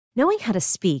Knowing how to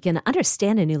speak and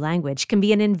understand a new language can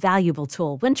be an invaluable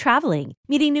tool when traveling,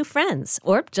 meeting new friends,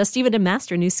 or just even to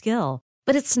master a new skill.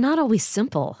 But it's not always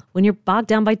simple when you're bogged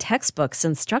down by textbooks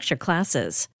and structured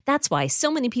classes. That's why so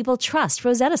many people trust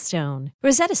Rosetta Stone.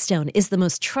 Rosetta Stone is the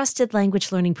most trusted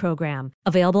language learning program,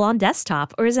 available on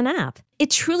desktop or as an app. It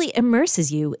truly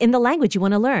immerses you in the language you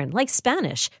want to learn, like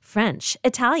Spanish, French,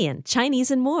 Italian,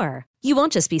 Chinese, and more. You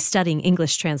won't just be studying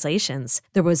English translations.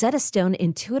 The Rosetta Stone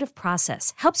intuitive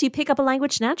process helps you pick up a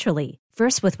language naturally,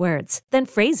 first with words, then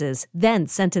phrases, then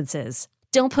sentences.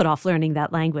 Don't put off learning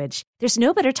that language. There's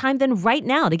no better time than right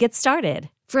now to get started.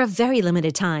 For a very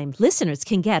limited time, listeners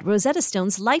can get Rosetta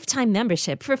Stone's lifetime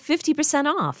membership for 50%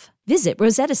 off. Visit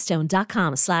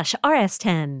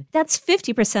rosettastone.com/rs10. That's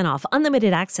 50% off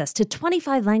unlimited access to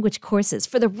 25 language courses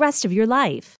for the rest of your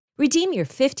life. Redeem your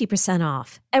 50%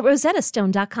 off at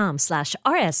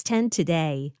rosettastone.com/rs10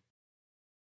 today.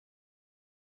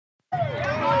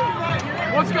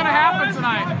 What's going to happen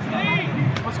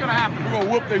tonight? What's going to happen? We're going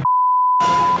to whoop their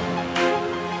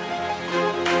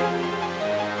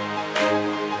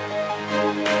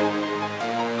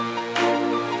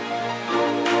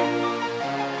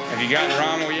Have you gotten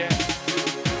Rommel yet?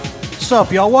 What's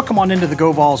up, y'all? Welcome on into the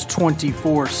Go Vols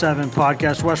 24/7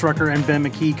 podcast. Wes Rucker and Ben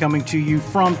McKee coming to you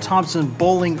from Thompson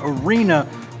Bowling Arena,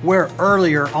 where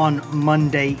earlier on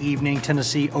Monday evening,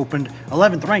 Tennessee opened,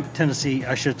 11th ranked Tennessee,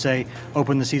 I should say,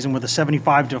 opened the season with a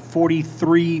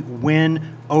 75-43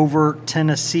 win over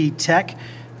Tennessee Tech.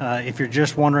 If you're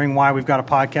just wondering why we've got a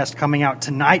podcast coming out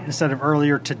tonight instead of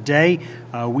earlier today,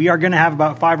 we are going to have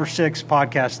about 5 or 6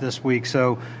 podcasts this week,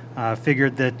 so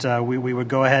figured that we would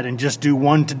go ahead and just do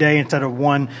one today instead of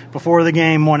one before the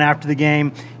game, one after the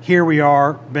game. Here we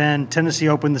are, Ben. Tennessee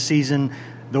opened the season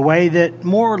the way that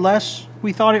more or less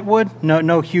we thought it would.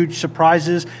 No huge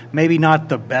surprises. Maybe not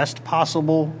the best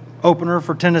possible opener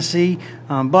for Tennessee,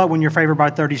 but when you're favored by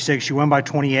 36, you win by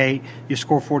 28, you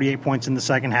score 48 points in the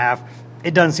second half.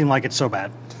 It doesn't seem like it's so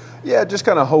bad. Yeah, just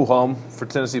kind of ho-hum for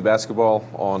Tennessee basketball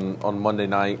on Monday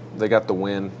night. They got the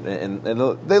win, and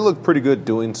they looked pretty good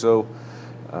doing so.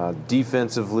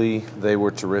 Defensively, they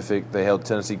were terrific. They held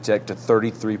Tennessee Tech to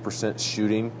 33%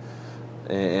 shooting,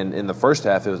 and in the first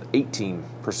half, it was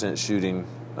 18% shooting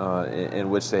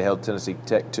in which they held Tennessee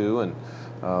Tech to. And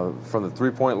from the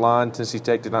three-point line, Tennessee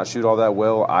Tech did not shoot all that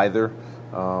well either.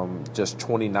 Just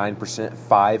 29%,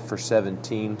 5 for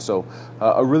 17. So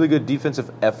a really good defensive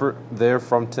effort there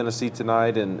from Tennessee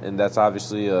tonight, and that's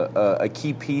obviously a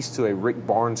key piece to a Rick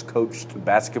Barnes coached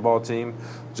basketball team.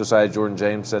 Josiah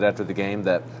Jordan-James said after the game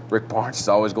that Rick Barnes is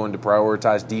always going to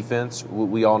prioritize defense.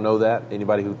 We all know that.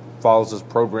 Anybody who follows this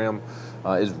program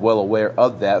is well aware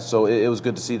of that. So it was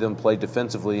good to see them play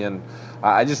defensively, and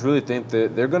I just really think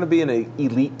that they're going to be an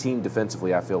elite team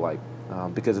defensively, I feel like.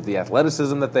 Because of the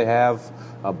athleticism that they have,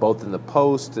 both in the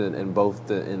post and both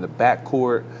in the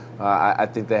backcourt. I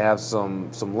think they have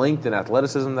some length and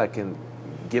athleticism that can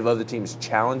give other teams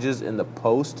challenges in the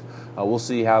post. We'll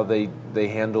see how they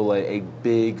handle a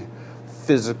big,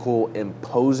 physical,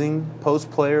 imposing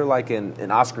post player like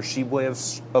an Oscar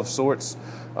Tshiebwe of sorts.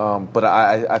 But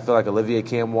I feel like Olivier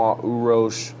Camwa,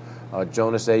 Urosh,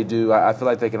 Jonas Adu, I feel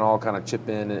like they can all kind of chip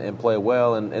in and play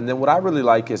well. And then what I really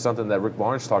like is something that Rick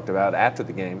Barnes talked about after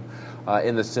the game,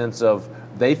 in the sense of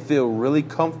they feel really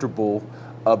comfortable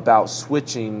about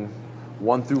switching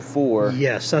 1 through 4.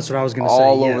 Yes, that's what I was going to say.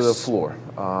 All over the floor.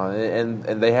 And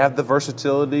they have the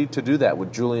versatility to do that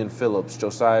with Julian Phillips,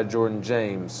 Josiah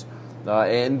Jordan-James,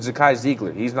 and Zakai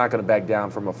Ziegler. He's not going to back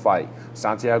down from a fight.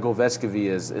 Santiago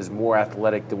Vescovi is more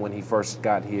athletic than when he first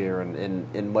got here and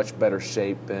in much better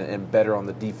shape and better on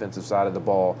the defensive side of the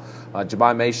ball.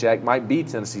 Jabari Meshack might be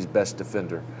Tennessee's best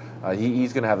defender.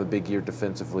 He's going to have a big year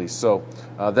defensively. So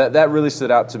that really stood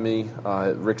out to me,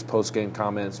 Rick's post-game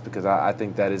comments, because I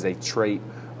think that is a trait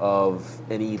of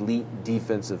an elite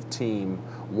defensive team,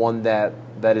 one that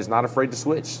is not afraid to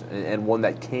switch and one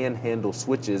that can handle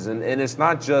switches. And it's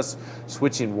not just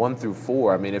switching 1 through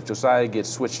 4. I mean, if Josiah gets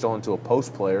switched on to a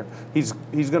post player, he's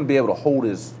going to be able to hold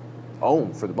his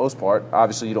own for the most part.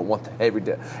 Obviously, you don't want that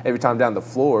every time down the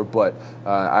floor, but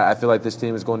I feel like this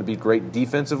team is going to be great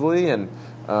defensively, and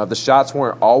the shots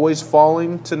weren't always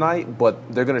falling tonight,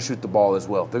 but they're going to shoot the ball as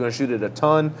well. They're going to shoot it a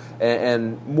ton,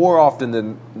 and more often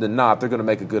than not, they're going to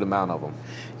make a good amount of them.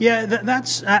 Yeah,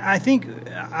 that's. I think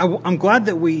I'm glad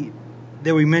that we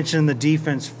mentioned the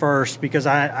defense first, because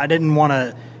I didn't want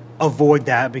to avoid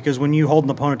that, because when you hold an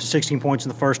opponent to 16 points in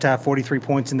the first half, 43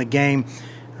 points in the game,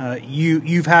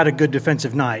 you've had a good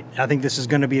defensive night. I think this is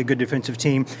going to be a good defensive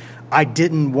team. I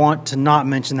didn't want to not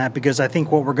mention that, because I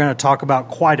think what we're going to talk about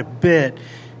quite a bit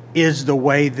is the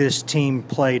way this team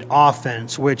played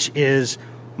offense, which is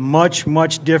much,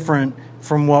 much different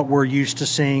from what we're used to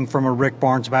seeing from a Rick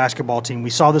Barnes basketball team. We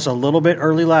saw this a little bit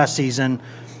early last season,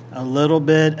 a little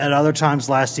bit at other times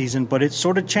last season, but it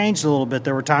sort of changed a little bit.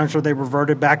 There were times where they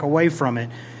reverted back away from it.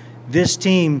 This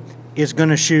team is going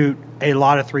to shoot a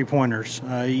lot of three-pointers.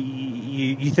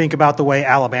 You think about the way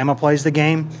Alabama plays the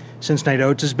game since Nate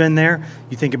Oates has been there.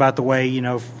 You think about the way,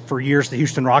 for years the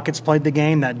Houston Rockets played the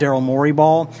game, that Daryl Morey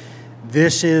ball.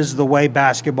 This is the way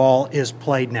basketball is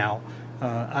played now.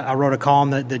 I wrote a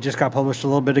column that just got published a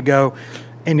little bit ago,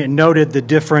 and it noted the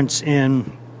difference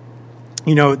in,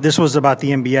 this was about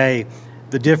the NBA,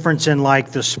 the difference in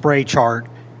like the spray chart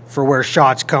for where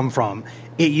shots come from.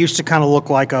 It used to kind of look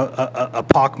like a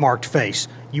pockmarked face.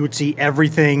 You would see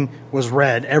everything was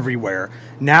red everywhere.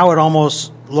 Now it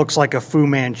almost looks like a Fu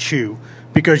Manchu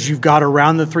because you've got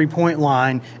around the three-point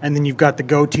line and then you've got the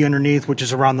goatee underneath, which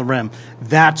is around the rim.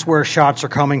 That's where shots are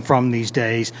coming from these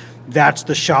days. That's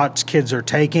the shots kids are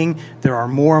taking. There are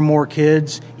more and more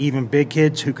kids, even big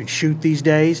kids, who can shoot these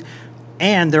days.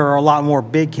 And there are a lot more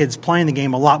big kids playing the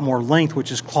game, a lot more length,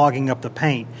 which is clogging up the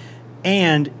paint.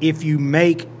 And if you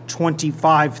make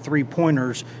 25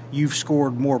 three-pointers, you've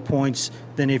scored more points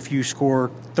than if you score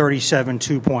 37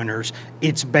 two-pointers.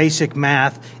 It's basic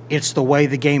math. It's the way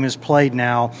the game is played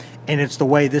now, and it's the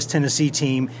way this Tennessee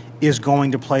team is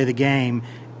going to play the game,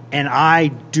 and I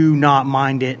do not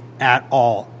mind it at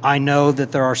all. I know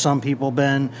that there are some people,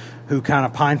 Ben, who kind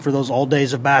of pine for those old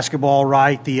days of basketball,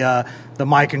 right? The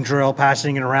Mike and drill,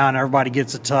 passing it around, everybody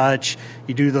gets a touch.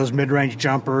 You do those mid-range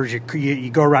jumpers. You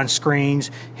go around screens,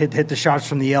 hit the shots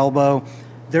from the elbow.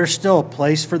 There's still a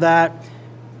place for that,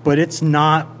 but it's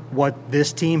not what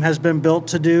this team has been built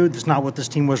to do. It's not what this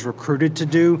team was recruited to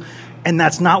do, and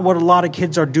that's not what a lot of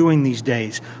kids are doing these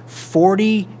days.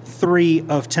 43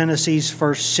 of Tennessee's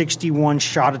first 61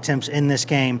 shot attempts in this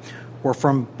game were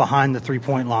from behind the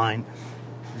three-point line.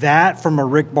 That, from a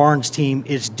Rick Barnes team,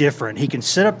 is different. He can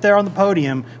sit up there on the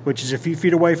podium, which is a few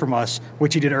feet away from us,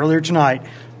 which he did earlier tonight,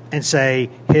 and say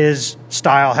his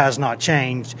style has not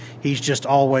changed. He's just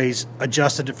always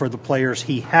adjusted it for the players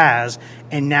he has,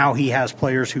 and now he has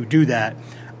players who do that.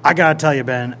 I got to tell you,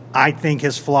 Ben, I think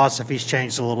his philosophy's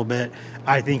changed a little bit.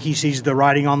 I think he sees the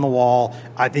writing on the wall.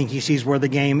 I think he sees where the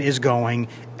game is going,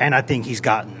 and I think he's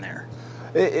gotten there.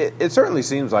 It certainly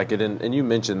seems like it, and you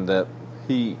mentioned that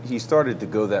he started to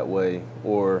go that way,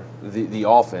 or the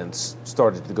offense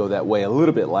started to go that way a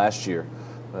little bit last year,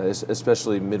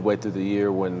 especially midway through the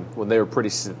year when they were pretty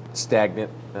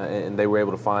stagnant and they were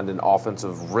able to find an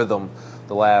offensive rhythm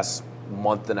the last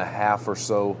month and a half or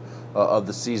so of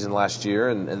the season last year,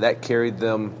 and that carried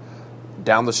them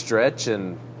down the stretch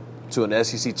and to an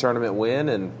SEC tournament win,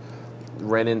 and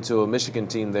ran into a Michigan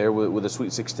team there with a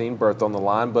Sweet 16 berth on the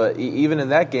line. But even in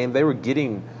that game, they were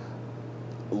getting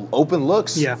open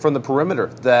looks from the perimeter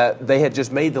that they had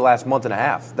just made the last month and a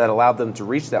half that allowed them to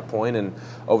reach that point. And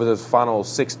over those final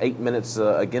 6-8 minutes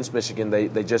against Michigan,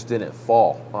 they just didn't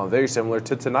fall. Very similar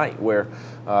to tonight, where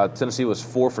Tennessee was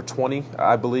 4 for 20,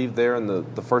 I believe, there in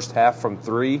the first half from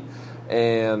three.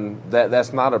 And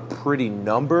that's not a pretty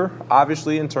number,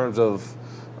 obviously, in terms of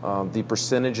the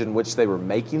percentage in which they were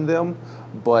making them.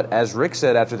 But as Rick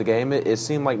said after the game, it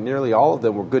seemed like nearly all of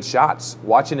them were good shots.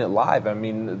 Watching it live, I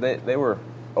mean, they were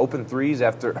open threes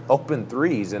after open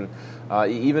threes. And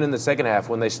even in the second half,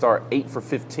 when they start 8 for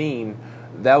 15,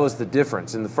 that was the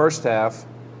difference. In the first half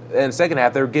and second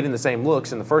half, they were getting the same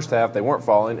looks. In the first half, they weren't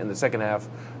falling. In the second half,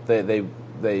 they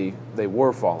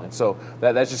were falling. So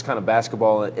that's just kind of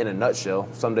basketball in a nutshell.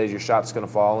 Some days your shot's going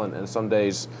to fall, and some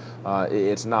days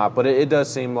it's not. But it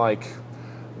does seem like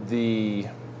the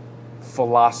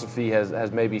philosophy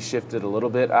has maybe shifted a little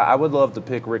bit. I would love to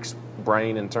pick Rick's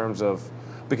brain in terms of,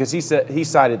 because he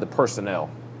cited the personnel,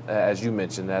 as you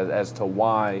mentioned, as to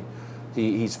why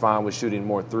he's fine with shooting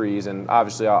more threes. And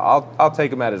obviously I'll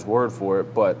take him at his word for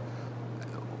it, but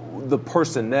the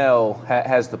personnel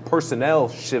has the personnel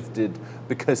shifted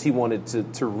because he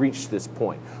wanted to reach this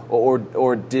point,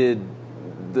 or did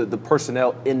the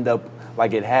personnel end up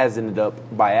like it has ended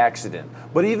up by accident?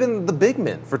 But even the big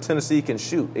men for Tennessee can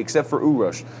shoot, except for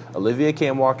Urosh. Olivier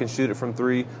Camwalk can shoot it from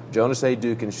three. Jonas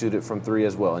Adu can shoot it from three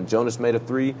as well. And Jonas made a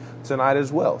three tonight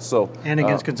as well. So and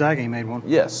against Gonzaga, he made one.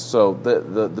 Yes. So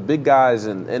the big guys,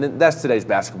 and that's today's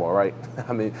basketball, right?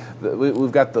 I mean,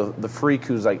 we've got the freak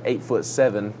who's like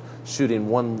 8'7", shooting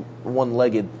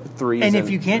one-legged threes. And if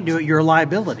you can't do it, you're a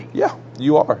liability. Yeah,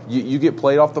 you are. You get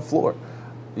played off the floor.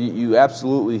 You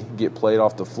absolutely get played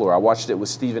off the floor. I watched it with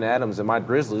Steven Adams and my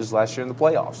Grizzlies last year in the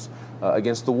playoffs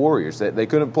against the Warriors. They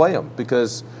couldn't play him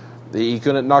because he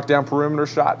couldn't knock down perimeter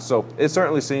shots. So it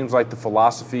certainly seems like the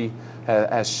philosophy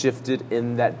has shifted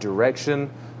in that direction.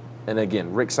 And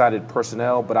again, Rick cited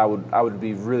personnel, but I would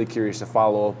be really curious to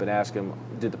follow up and ask him,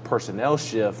 did the personnel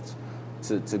shift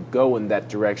to go in that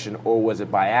direction, or was it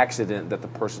by accident that the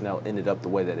personnel ended up the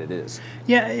way that it is?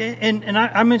 Yeah, and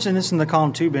I mentioned this in the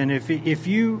column too, Ben. If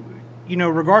you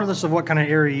regardless of what kind of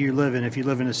area you live in, if you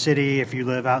live in a city, if you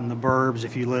live out in the burbs,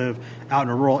 if you live out in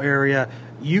a rural area,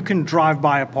 you can drive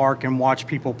by a park and watch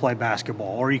people play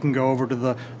basketball, or you can go over to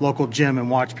the local gym and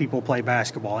watch people play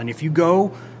basketball. And if you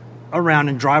go around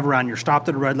and drive around, you're stopped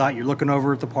at a red light, you're looking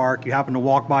over at the park, you happen to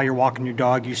walk by, you're walking your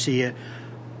dog, you see it.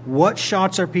 What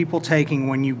shots are people taking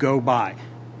when you go by?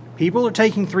 People are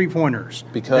taking three-pointers.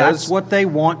 Because that's what they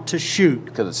want to shoot.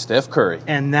 Because it's Steph Curry.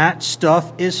 And that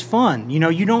stuff is fun. You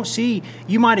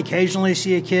might occasionally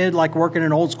see a kid like working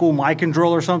an old school mic and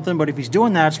drill or something, but if he's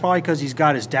doing that, it's probably because he's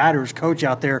got his dad or his coach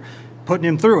out there putting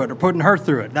him through it or putting her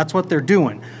through it. That's what they're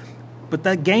doing. But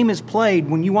that game is played.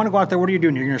 When you want to go out there, what are you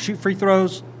doing? You're going to shoot free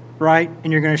throws, right?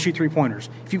 And you're going to shoot three-pointers.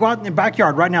 If you go out in the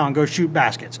backyard right now and go shoot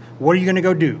baskets, what are you going to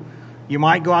go do? You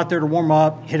might go out there to warm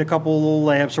up, hit a couple of little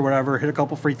layups or whatever, hit a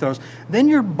couple free throws. Then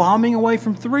you're bombing away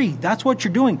from three. That's what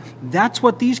you're doing. That's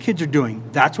what these kids are doing.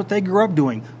 That's what they grew up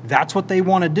doing. That's what they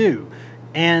want to do.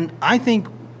 And I think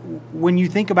when you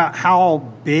think about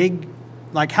how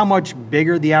much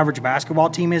bigger the average basketball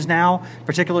team is now,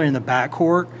 particularly in the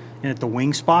backcourt and at the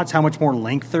wing spots, how much more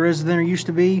length there is than there used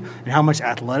to be, and how much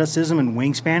athleticism and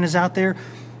wingspan is out there,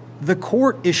 the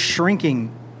court is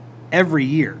shrinking every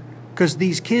year. Because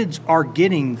these kids are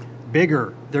getting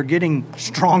bigger, they're getting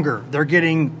stronger, they're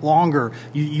getting longer.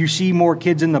 You see more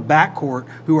kids in the backcourt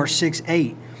who are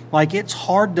 6'8". Like, it's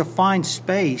hard to find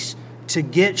space to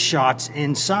get shots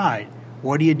inside.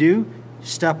 What do?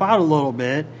 Step out a little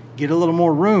bit, get a little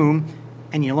more room,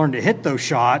 and you learn to hit those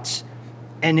shots,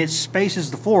 and it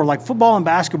spaces the floor. Like, football and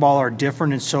basketball are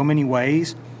different in so many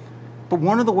ways, but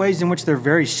one of the ways in which they're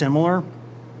very similar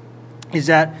is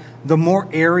that the more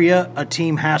area a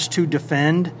team has to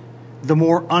defend, the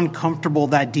more uncomfortable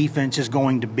that defense is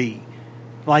going to be.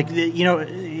 Like,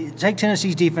 take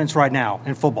Tennessee's defense right now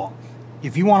in football.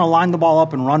 If you want to line the ball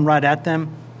up and run right at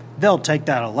them, they'll take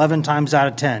that 11 times out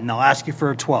of 10. They'll ask you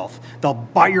for a 12th. They'll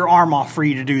bite your arm off for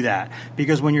you to do that.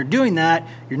 Because when you're doing that,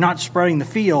 you're not spreading the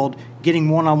field, getting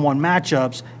one-on-one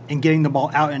matchups, and getting the ball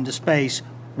out into space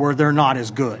where they're not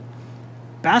as good.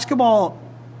 Basketball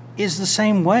is the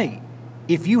same way.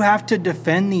 If you have to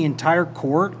defend the entire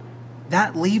court,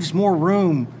 that leaves more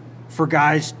room for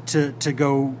guys to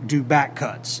go do back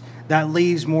cuts. That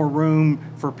leaves more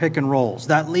room for pick and rolls.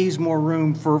 That leaves more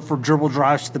room for dribble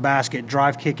drives to the basket,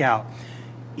 drive, kick out.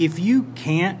 If you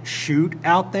can't shoot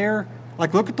out there,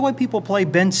 like, look at the way people play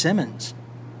Ben Simmons.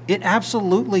 It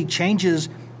absolutely changes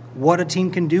what a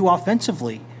team can do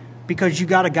offensively, because you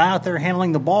got a guy out there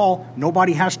handling the ball.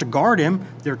 Nobody has to guard him.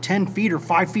 They're 10 feet or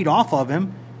 5 feet off of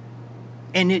him.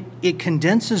 And it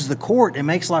condenses the court and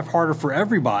makes life harder for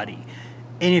everybody.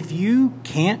 And if you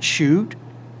can't shoot,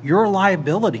 you're a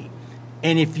liability.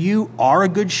 And if you are a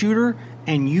good shooter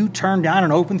and you turn down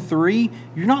an open three,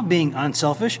 you're not being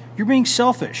unselfish. You're being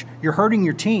selfish. You're hurting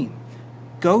your team.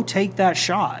 Go take that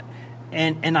shot.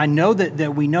 And I know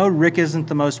that we know Rick isn't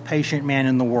the most patient man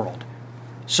in the world.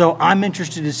 So I'm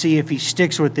interested to see if he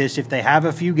sticks with this, if they have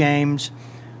a few games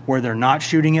where they're not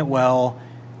shooting it well.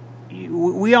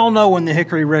 We all know when the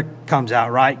Hickory Rick comes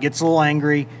out, right? Gets a little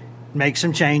angry, makes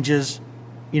some changes,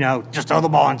 just throw the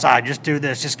ball inside, just do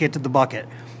this, just get to the bucket.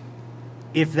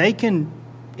 If he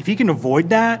can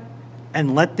avoid that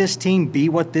and let this team be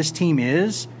what this team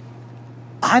is,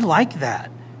 I like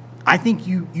that. I think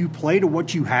you play to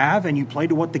what you have and you play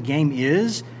to what the game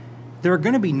is. There are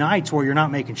going to be nights where you're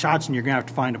not making shots and you're going to have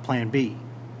to find a plan B.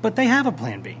 But they have a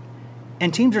plan B.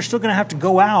 And teams are still going to have to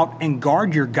go out and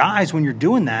guard your guys when you're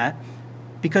doing that,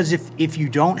 because if you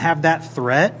don't have that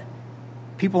threat,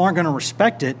 people aren't going to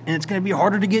respect it, and it's going to be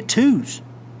harder to get twos.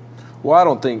 Well, I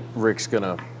don't think Rick's going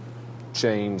to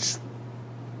change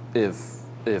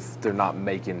if they're not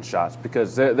making shots,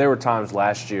 because there were times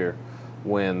last year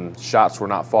when shots were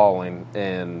not falling,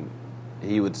 and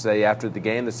he would say after the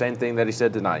game the same thing that he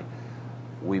said tonight.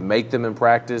 We make them in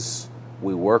practice.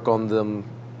 We work on them,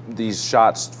 these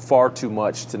shots, far too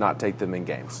much to not take them in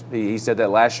games. He said that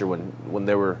last year when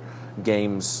there were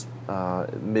games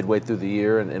midway through the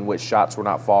year in which shots were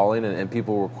not falling, and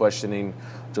people were questioning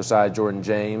Josiah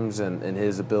Jordan-James and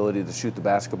his ability to shoot the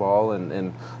basketball,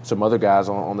 and some other guys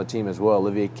on the team as well,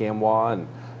 Olivier Camwa.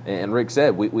 And Rick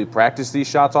said, we practice these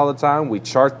shots all the time, we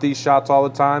chart these shots all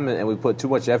the time, and we put too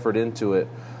much effort into it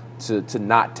to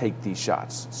not take these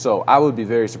shots. So I would be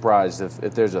very surprised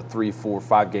if there's a 3, 4,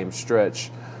 5 game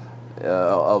stretch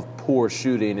of poor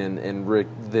shooting and Rick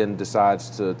then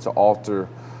decides to alter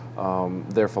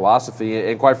their philosophy.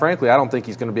 And quite frankly, I don't think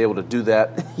he's going to be able to do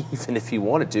that even if he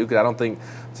wanted to, because I don't think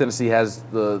Tennessee has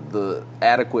the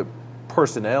adequate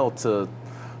personnel to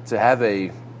have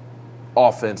a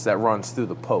offense that runs through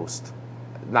the post.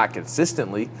 Not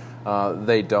consistently,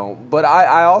 they don't. But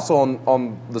I also,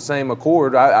 on the same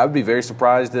accord, I would be very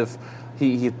surprised if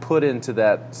he put into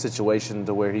that situation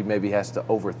to where he maybe has to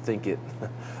overthink it,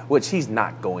 which he's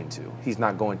not going to. He's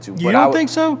not going to. You don't think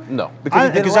so? No.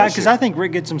 Because I think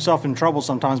Rick gets himself in trouble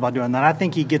sometimes by doing that. I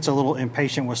think he gets a little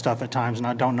impatient with stuff at times, and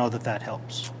I don't know that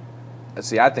helps.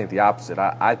 See, I think the opposite.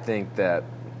 I think that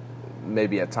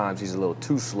maybe at times he's a little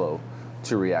too slow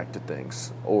to react to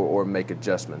things or make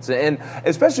adjustments. And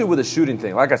especially with the shooting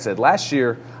thing. Like I said, last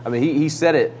year, I mean, he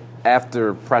said it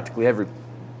after practically every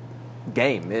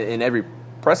game, in every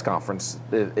press conference,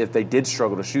 if they did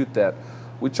struggle to shoot, that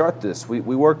we chart this, we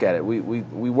work at it. We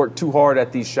work too hard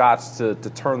at these shots to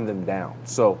turn them down.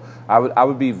 So I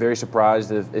would be very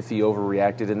surprised if he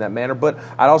overreacted in that manner. But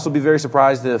I'd also be very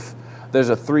surprised if there's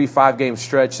a 3-5 game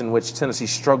stretch in which Tennessee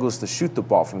struggles to shoot the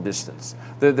ball from distance.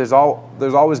 There's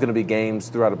always going to be games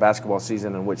throughout a basketball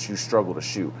season in which you struggle to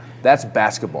shoot. That's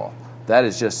basketball. That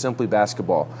is just simply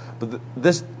basketball. But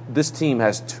this team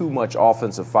has too much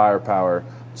offensive firepower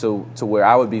to where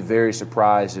I would be very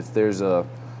surprised if there's a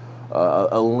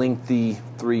lengthy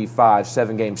 3, 5,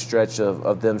 7 game stretch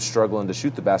of them struggling to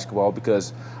shoot the basketball,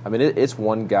 because I mean it's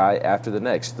one guy after the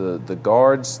next. The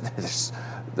guards,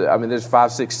 there's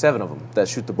 5, 6, 7 of them that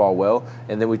shoot the ball well,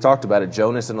 and then we talked about it.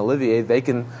 Jonas and Olivier, they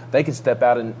can step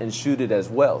out and shoot it as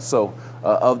well. So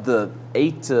of the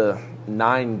 8 to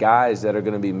 9 guys that are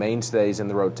going to be mainstays in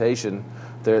the rotation,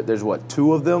 there's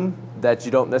 2 of them that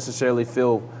you don't necessarily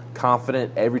feel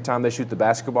confident every time they shoot the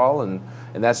basketball, and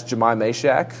that's Jahmai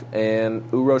Mashack and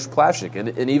Urosh Plavsic.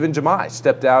 And even Jahmai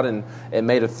stepped out and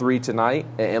made a 3 tonight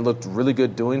and looked really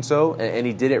good doing so, and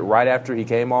he did it right after he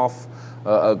came off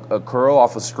a curl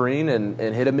off a screen and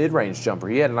hit a mid-range jumper.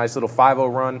 He had a nice little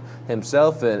 5-0 run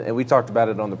himself, and we talked about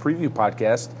it on the preview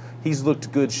podcast. He's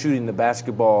looked good shooting the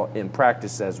basketball in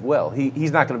practice as well.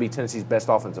 He's not going to be Tennessee's best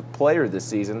offensive player this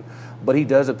season, but he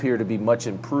does appear to be much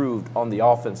improved on the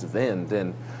offensive end.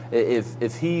 And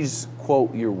if he's,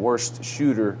 quote, your worst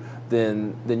shooter,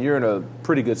 then you're in a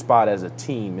pretty good spot as a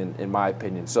team, in my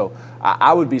opinion. So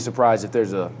I would be surprised if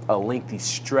there's a lengthy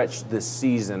stretch this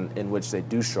season in which they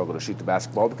do struggle to shoot the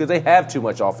basketball, because they have too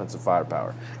much offensive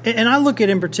firepower. And I look at,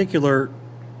 in particular,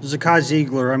 Zakai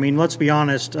Ziegler. I mean, let's be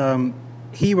honest,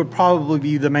 he would probably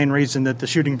be the main reason that the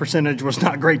shooting percentage was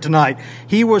not great tonight.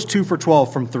 He was 2 for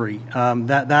 12 from 3.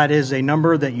 That is a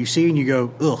number that you see and you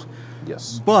go, ugh.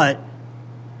 Yes. But,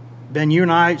 Ben, you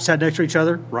and I sat next to each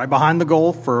other right behind the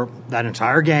goal for that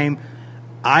entire game.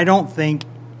 I don't think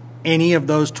any of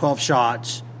those 12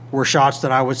 shots were shots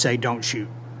that I would say don't shoot.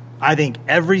 I think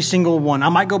every single one, I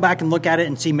might go back and look at it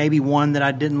and see maybe one that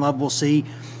I didn't love, we'll see.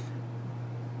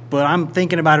 But I'm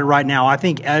thinking about it right now. I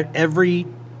think every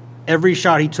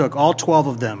shot he took, all 12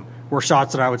 of them, were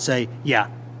shots that I would say, yeah,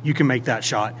 you can make that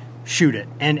shot, shoot it.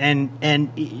 And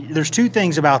there's 2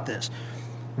 things about this.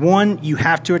 One, you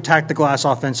have to attack the glass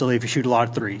offensively if you shoot a lot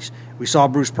of threes. We saw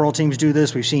Bruce Pearl teams do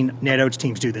this. We've seen Ned Oates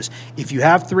teams do this. If you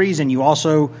have threes and you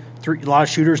also a lot of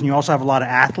shooters and you also have a lot of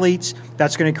athletes,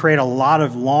 that's going to create a lot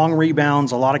of long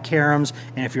rebounds, a lot of caroms,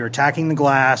 and if you're attacking the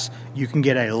glass, you can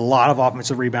get a lot of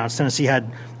offensive rebounds. Tennessee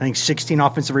had, I think, 16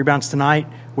 offensive rebounds tonight,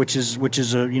 which is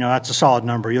that's a solid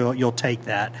number. You'll take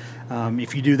that.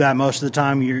 If you do that most of the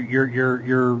time,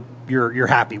 you're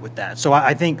happy with that. So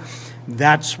I think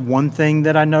that's one thing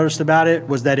that I noticed about it,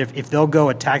 was that if they'll go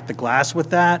attack the glass with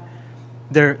that,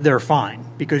 they're fine,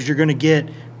 because you're going to get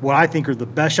what I think are the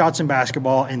best shots in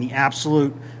basketball, and the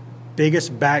absolute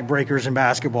biggest backbreakers in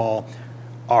basketball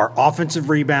are offensive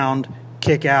rebound,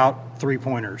 kick out,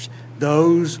 3-pointers.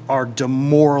 Those are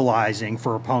demoralizing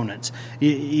for opponents.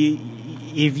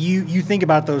 If you think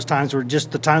about those times, where just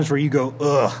the times where you go,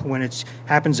 ugh, when it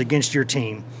happens against your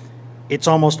team, it's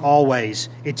almost always,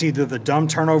 it's either the dumb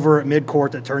turnover at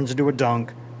midcourt that turns into a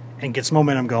dunk and gets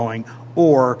momentum going,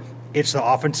 or it's the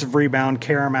offensive rebound,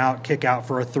 carom out, kick out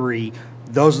for a 3.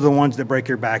 Those are the ones that break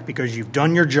your back, because you've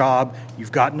done your job,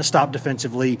 you've gotten to stop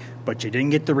defensively, but you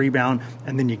didn't get the rebound,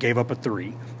 and then you gave up a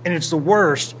 3. And it's the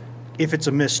worst if it's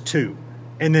a missed 2,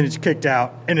 and then it's kicked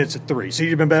out, and it's a 3. So you'd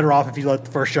have been better off if you let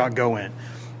the first shot go in.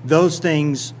 Those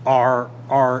things are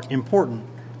important.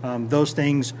 Those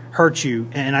things hurt you,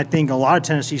 and I think a lot of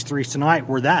Tennessee's threes tonight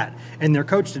were that, and they're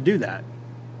coached to do that.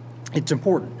 It's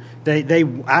important. They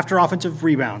after offensive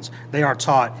rebounds, they are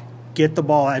taught, get the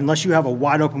ball, unless you have a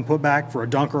wide open putback for a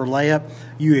dunk or a layup,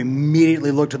 you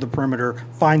immediately look to the perimeter,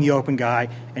 find the open guy,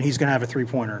 and he's going to have a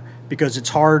three-pointer, because it's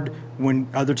hard when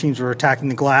other teams are attacking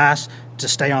the glass to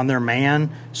stay on their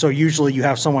man. So usually you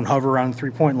have someone hover around the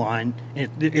three-point line.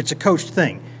 It's a coached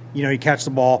thing. You catch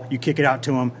the ball, you kick it out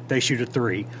to them, they shoot a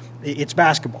three. It's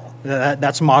basketball.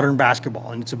 That's modern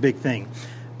basketball, and it's a big thing.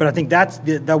 But I think that's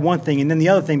the one thing. And then the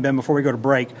other thing, Ben, before we go to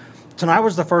break, tonight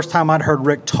was the first time I'd heard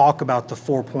Rick talk about the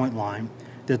 4-point line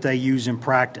that they use in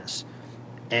practice.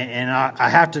 And I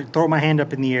have to throw my hand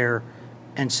up in the air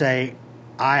and say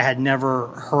I had never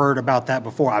heard about that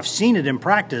before. I've seen it in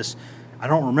practice. I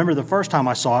don't remember the first time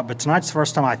I saw it, but tonight's the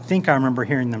first time I think I remember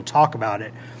hearing them talk about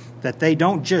it, that they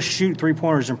don't just shoot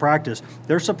three-pointers in practice.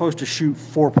 They're supposed to shoot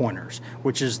 4-pointers,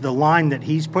 which is the line that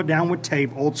he's put down with tape,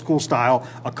 old school style,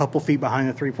 a couple feet behind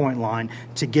the three-point line,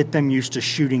 to get them used to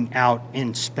shooting out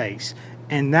in space.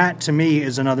 And that, to me,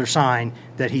 is another sign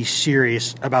that he's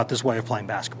serious about this way of playing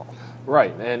basketball.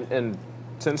 Right, and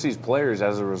Tennessee's players,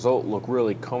 as a result, look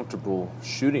really comfortable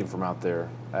shooting from out there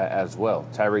as well.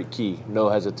 Tyreek Key, no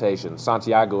hesitation.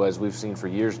 Santiago, as we've seen for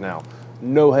years now,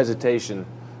 no hesitation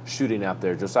shooting out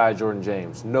there. Josiah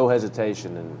Jordan-James, no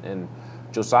hesitation. And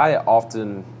Josiah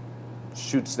often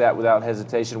shoots that without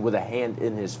hesitation with a hand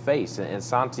in his face, and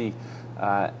Santi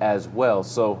as well.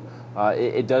 So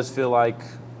it does feel like,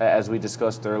 as we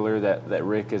discussed earlier, that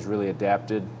Rick has really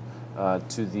adapted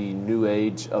to the new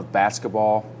age of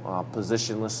basketball,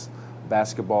 positionless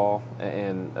basketball,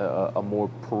 and a more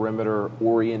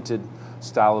perimeter-oriented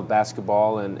style of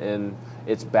basketball, and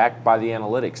it's backed by the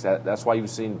analytics. That's why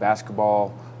you've seen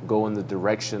basketball go in the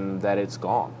direction that it's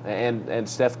gone. And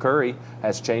Steph Curry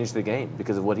has changed the game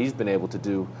because of what he's been able to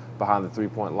do behind the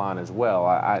three-point line as well.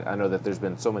 I know that there's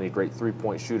been so many great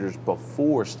three-point shooters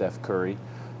before Steph Curry,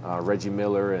 Reggie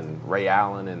Miller and Ray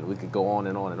Allen, and we could go on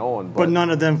and on and on. But none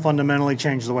of them fundamentally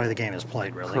changed the way the game is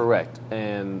played, really. Correct.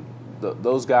 And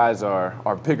those guys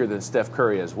are bigger than Steph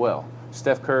Curry as well.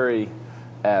 Steph Curry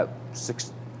at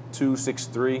 6'2",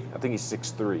 6'3", I think he's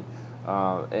 6'3",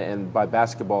 and by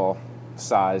basketball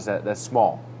size, that's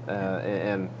small.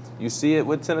 And you see it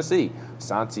with Tennessee.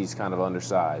 Santi's kind of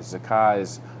undersized.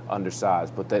 Zakai's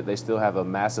undersized, but they still have a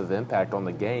massive impact on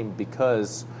the game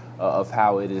because of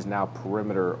how it is now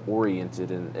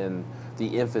perimeter-oriented and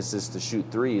the emphasis to shoot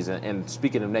threes. And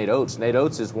speaking of Nate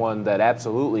Oates is one that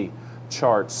absolutely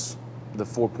charts the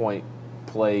 4-point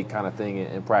play kind of thing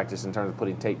in practice in terms of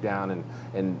putting tape down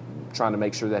and trying to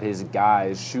make sure that his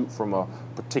guys shoot from a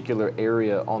particular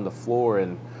area on the floor.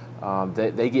 And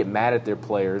they get mad at their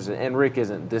players. And Rick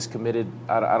isn't this committed,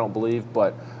 I don't believe,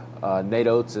 but Nate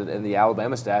Oates and the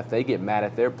Alabama staff, they get mad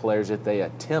at their players if they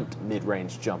attempt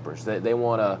mid-range jumpers. They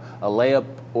want a layup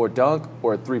or dunk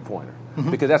or a three-pointer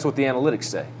because that's what the analytics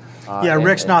say.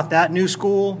 Rick's not that new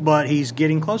school, but he's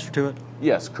getting closer to it.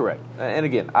 Yes, correct. And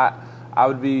again, I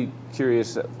would be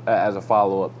curious as a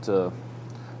follow-up to,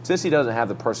 since he doesn't have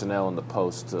the personnel in the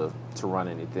post to run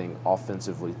anything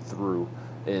offensively through,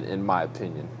 in my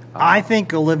opinion. I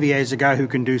think Olivier is a guy who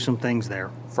can do some things there.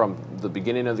 From the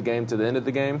beginning of the game to the end of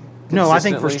the game? No, I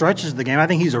think for stretches of the game, I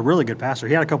think he's a really good passer.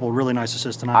 He had a couple of really nice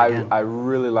assists tonight. I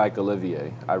really like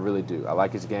Olivier. I really do. I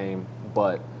like his game,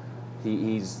 but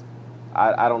he's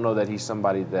I don't know that he's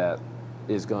somebody that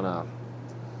is going to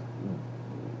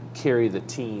carry the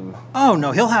team. Oh,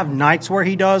 no. He'll have nights where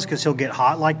he does because he'll get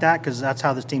hot like that because that's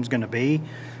how this team's going to be.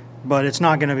 But it's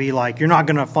not going to be like you're not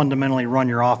going to fundamentally run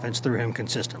your offense through him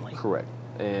consistently. Correct.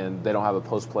 And they don't have a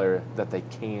post player that they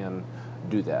can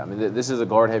do that. I mean, this is a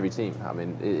guard-heavy team. I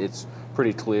mean, it's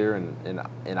pretty clear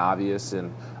and obvious.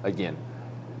 And, again,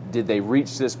 did they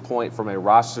reach this point from a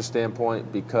roster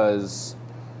standpoint because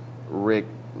Rick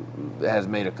has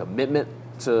made a commitment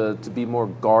to be more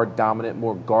guard-dominant,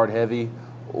 more guard-heavy,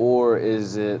 or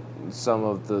is it some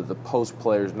of the post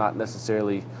players not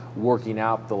necessarily working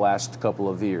out the last couple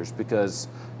of years? Because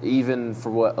even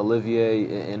for what Olivier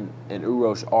and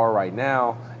Urosh are right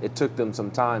now, it took them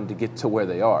some time to get to where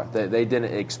they are. They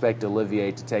didn't expect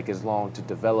Olivier to take as long to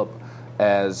develop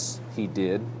as he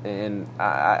did. And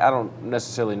I don't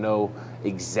necessarily know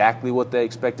exactly what they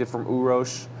expected from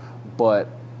Urosh, but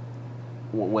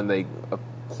when they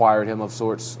acquired him of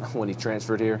sorts, when he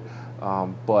transferred here.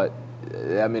 But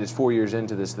I mean, it's 4 years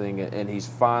into this thing, and he's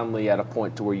finally at a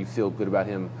point to where you feel good about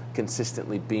him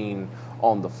consistently being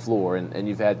on the floor. And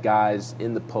you've had guys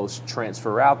in the post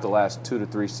transfer out the last 2 to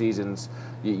 3 seasons.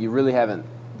 You really haven't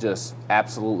just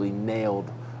absolutely nailed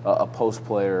a post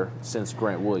player since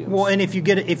Grant Williams. Well, and if you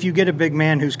get a big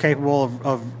man who's capable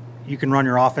of you can run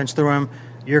your offense through him,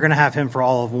 you're going to have him for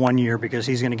all of 1 year because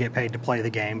he's going to get paid to play the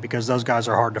game because those guys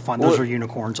are hard to find. Those are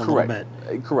unicorns a little bit.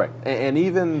 Correct. And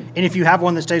if you have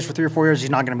one that stays for 3 or 4 years, he's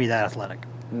not going to be that athletic.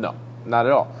 No, not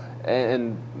at all.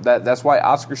 And that's why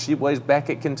Oscar Tshiebwe is back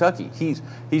at Kentucky. He's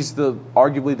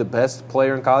arguably the best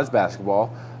player in college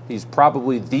basketball. He's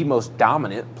probably the most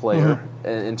dominant player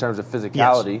in terms of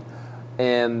physicality. Yes.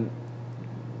 And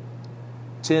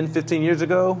 10, 15 years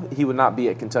ago, he would not be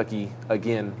at Kentucky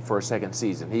again for a second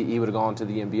season. He would have gone to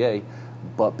the NBA,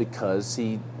 but because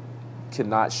he could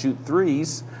not shoot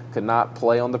threes, could not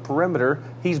play on the perimeter,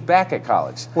 he's back at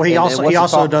college. Well, he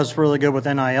also does really good with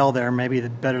NIL there, maybe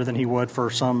better than he would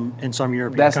in some European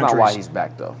countries. That's not why he's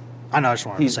back, though. I know, I just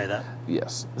wanted to say that.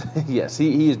 Yes. Yes,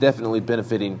 he is definitely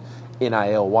benefiting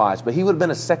NIL-wise, but he would have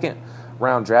been a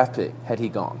second-round draft pick had he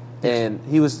gone. Yes. And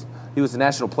he was the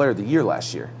National Player of the Year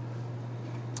last year.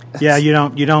 Yeah, you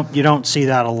don't see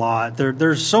that a lot.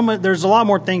 There's a lot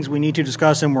more things we need to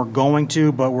discuss, and we're going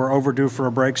to, but we're overdue for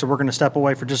a break, so we're going to step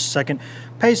away for just a second,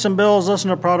 pay some bills, listen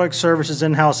to products, services,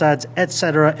 in-house ads,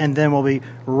 etc., and then we'll be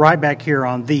right back here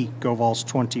on the GoVols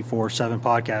 24/7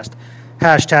 podcast.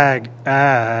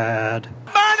 #ad.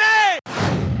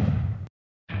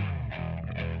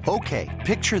 Okay,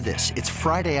 picture this. It's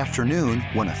Friday afternoon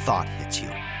when a thought hits you.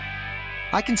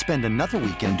 I can spend another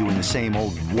weekend doing the same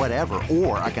old whatever,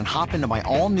 or I can hop into my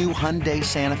all-new Hyundai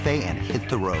Santa Fe and hit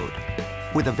the road.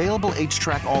 With available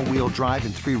H-Track all-wheel drive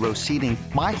and 3-row seating,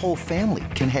 my whole family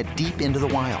can head deep into the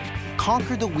wild.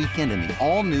 Conquer the weekend in the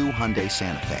all-new Hyundai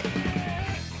Santa Fe.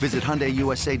 Visit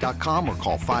HyundaiUSA.com or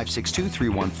call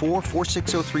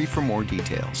 562-314-4603 for more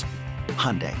details.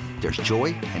 Hyundai, there's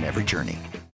joy in every journey.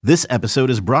 This episode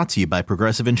is brought to you by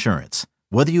Progressive Insurance.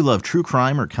 Whether you love true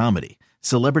crime or comedy,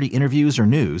 celebrity interviews or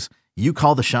news, you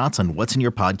call the shots on what's in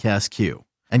your podcast queue.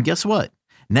 And guess what?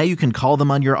 Now you can call them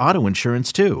on your auto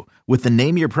insurance too with the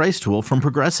Name Your Price tool from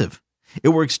Progressive. It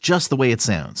works just the way it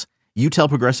sounds. You tell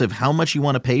Progressive how much you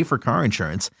want to pay for car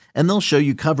insurance, and they'll show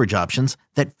you coverage options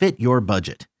that fit your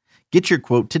budget. Get your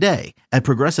quote today at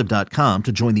Progressive.com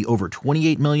to join the over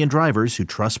 28 million drivers who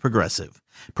trust Progressive.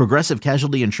 Progressive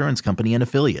Casualty Insurance Company and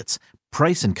Affiliates.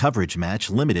 Price and coverage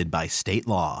match limited by state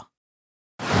law.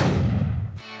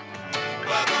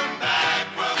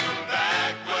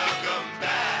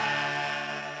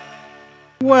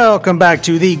 Welcome back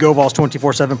to the GoVols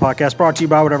 24/7 podcast, brought to you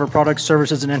by whatever products,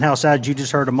 services, and in-house ads you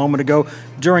just heard a moment ago.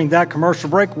 During that commercial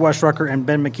break, Wes Rucker and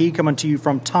Ben McKee coming to you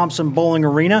from Thompson Bowling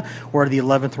Arena, where the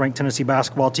 11th-ranked Tennessee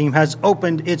basketball team has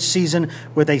opened its season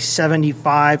with a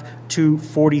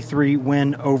 75-43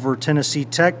 win over Tennessee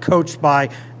Tech, coached by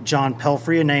John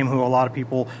Pelphrey, a name who a lot of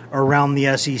people around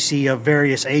the SEC of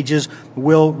various ages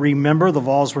will remember. The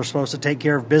Vols were supposed to take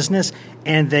care of business,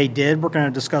 and they did. We're going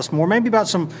to discuss more, maybe about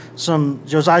some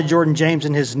Josiah Jordan-James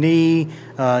and his knee,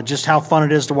 just how fun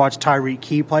it is to watch Tyreek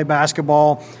Key play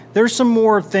basketball. There's some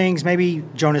more things, maybe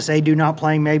Jonas Aidoo not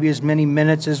playing maybe as many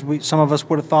minutes as some of us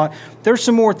would have thought. There's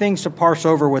some more things to parse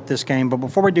over with this game, but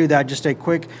before we do that, just a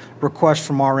quick request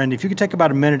from our end. If you could take about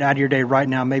a minute out of your day right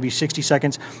now, maybe 60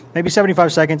 seconds, maybe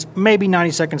 75 seconds, maybe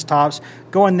 90 seconds tops,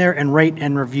 go in there and rate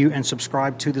and review and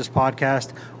subscribe to this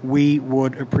podcast. We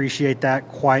would appreciate that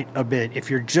quite a bit. If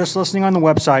you're just listening on the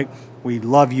website, we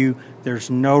love you.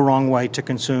 There's no wrong way to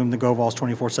consume the GoVols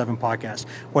 24/7 podcast.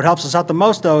 What helps us out the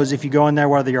most, though, is if you go in there,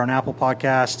 whether you're on Apple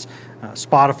Podcasts,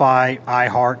 Spotify,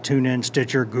 iHeart, TuneIn,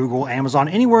 Stitcher, Google, Amazon,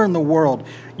 anywhere in the world,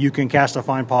 you can cast a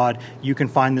fine pod. You can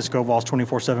find this GoVols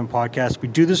 24/7 podcast. We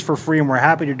do this for free, and we're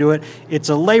happy to do it. It's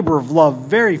a labor of love.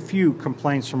 Very few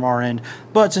complaints from our end.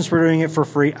 But since we're doing it for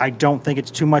free, I don't think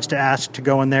it's too much to ask to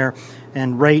go in there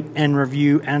and rate and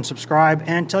review and subscribe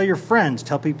and tell your friends.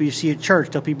 Tell people you see at church.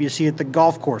 Tell people you see at the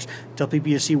golf course. Tell people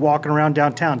you see walking around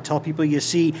downtown. Tell people you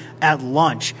see at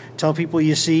lunch. Tell people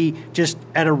you see just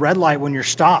at a red light when you're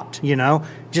stopped, you know.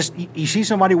 Just you see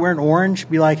somebody wearing orange,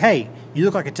 be like, hey, you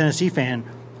look like a Tennessee fan.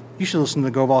 You should listen to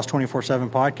the GoVols 24/7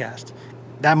 podcast.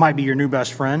 That might be your new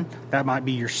best friend. That might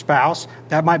be your spouse.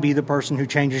 That might be the person who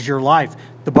changes your life.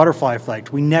 The butterfly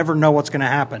effect. We never know what's going to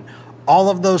happen. All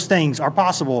of those things are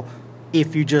possible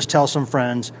if you just tell some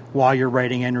friends while you're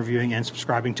rating and reviewing and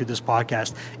subscribing to this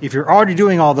podcast. If you're already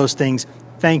doing all those things,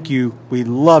 thank you. We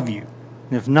love you.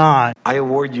 And if not, I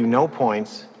award you no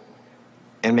points,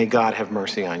 and may God have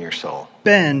mercy on your soul.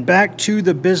 Ben, back to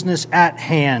the business at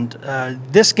hand.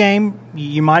 This game,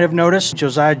 you might have noticed,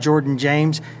 Josiah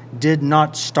Jordan-James did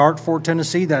not start for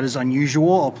Tennessee. That is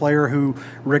unusual. A player who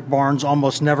Rick Barnes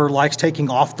almost never likes taking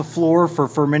off the floor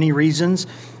for many reasons.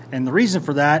 And the reason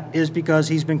for that is because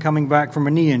he's been coming back from a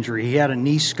knee injury. He had a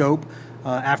knee scope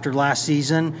after last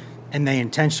season, and they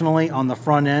intentionally on the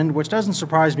front end, which doesn't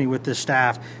surprise me with this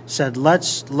staff, said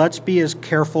let's be as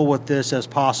careful with this as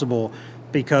possible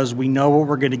because we know what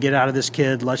we're going to get out of this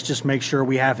kid. Let's just make sure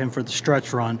we have him for the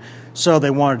stretch run. So they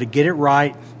wanted to get it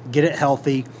right, get it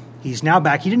healthy. He's now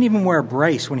back. He didn't even wear a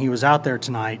brace when he was out there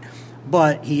tonight,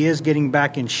 but he is getting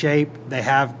back in shape. They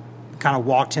have kind of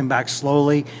walked him back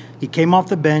slowly. He came off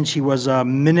the bench. He was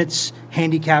minutes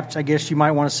handicapped, I guess you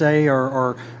might want to say,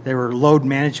 or they were load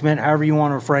management, however you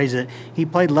want to phrase it. He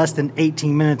played less than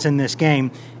 18 minutes in this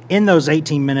game. In those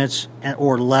 18 minutes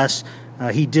or less,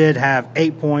 he did have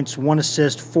 8 points, 1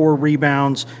 assist, 4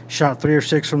 rebounds, shot 3 of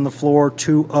 6 from the floor,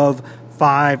 2 of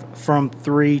 5 from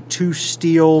 3, 2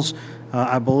 steals.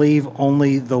 I believe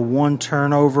only the 1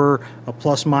 turnover, a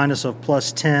plus-minus of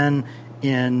plus 10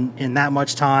 in that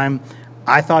much time.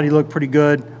 I thought he looked pretty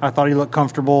good. I thought he looked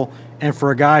comfortable. And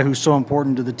for a guy who's so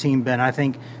important to the team, Ben, I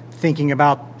think thinking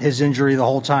about his injury the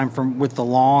whole time with the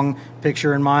long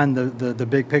picture in mind, the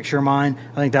big picture in mind,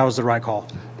 I think that was the right call.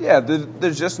 Yeah,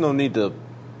 there's just no need to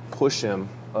push him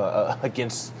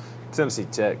against Tennessee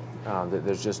Tech.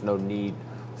 There's just no need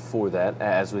for that.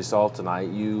 As we saw tonight,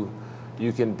 you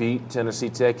can beat Tennessee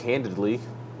Tech handedly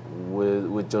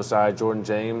with Josiah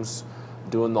Jordan-James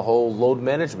doing the whole load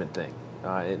management thing.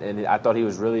 And I thought he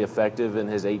was really effective in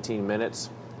his 18 minutes.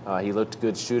 He looked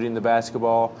good shooting the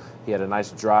basketball. He had a nice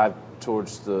drive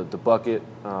towards the bucket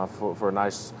for a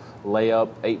nice layup,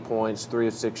 8 points, 3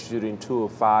 of 6 shooting, 2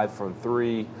 of 5 from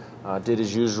 3. Did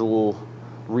his usual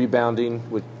rebounding,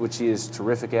 which he is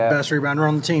terrific at. Best rebounder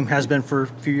on the team, has been for a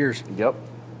few years. Yep.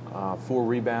 4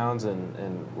 rebounds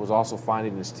and was also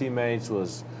finding his teammates,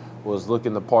 was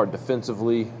looking the part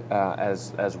defensively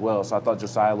as well. So I thought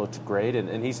Josiah looked great.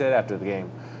 And he said after the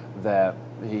game that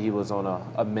he was on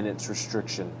a minutes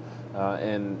restriction.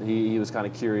 And he was kind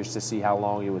of curious to see how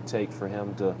long it would take for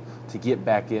him to get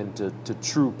back into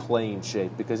true playing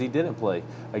shape, because he didn't play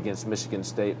against Michigan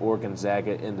State or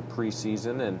Gonzaga in the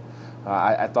preseason. And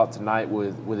I thought tonight,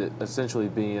 with it essentially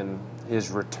being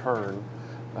his return,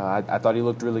 I thought he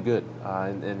looked really good.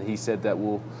 And he said that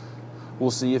we'll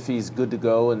see if he's good to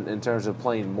go in terms of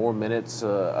playing more minutes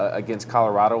against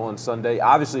Colorado on Sunday.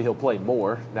 Obviously, he'll play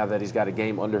more now that he's got a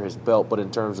game under his belt, but in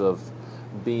terms of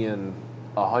being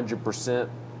 100%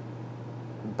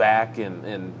 back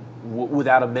and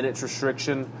without a minutes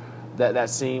restriction, that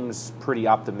seems pretty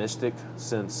optimistic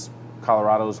since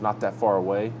Colorado's not that far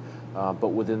away. But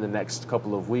within the next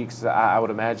couple of weeks, I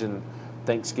would imagine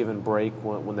Thanksgiving break,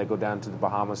 when they go down to the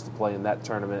Bahamas to play in that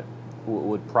tournament,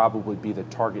 would probably be the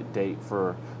target date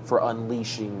for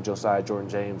unleashing Josiah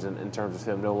Jordan-James in terms of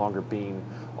him no longer being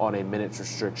on a minutes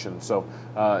restriction. So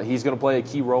he's going to play a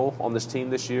key role on this team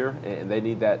this year, and they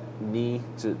need that knee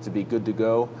to be good to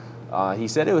go. He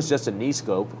said it was just a knee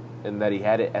scope and that he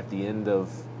had it at the end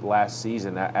of last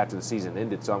season after the season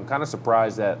ended. So I'm kind of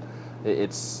surprised that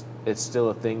it's still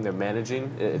a thing they're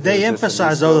managing. They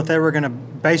emphasized, though, that they were going to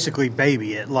basically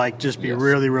baby it, like just be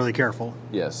really, really careful.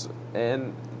 Yes,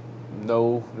 and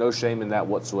no shame in that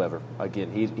whatsoever.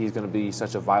 Again, he's going to be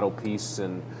such a vital piece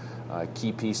and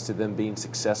key piece to them being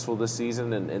successful this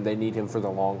season, and they need him for the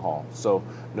long haul. So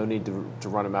no need to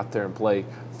run him out there and play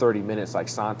 30 minutes like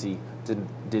Santi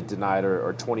did tonight,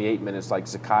 or 28 minutes like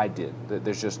Zakai did.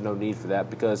 There's just no need for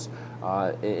that, because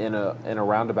in a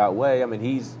roundabout way, I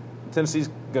mean, Tennessee's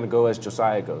going to go as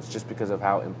Josiah goes, just because of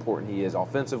how important he is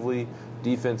offensively,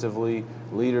 defensively,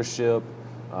 leadership,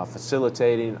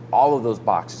 facilitating, all of those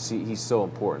boxes. He's so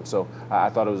important. So I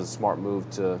thought it was a smart move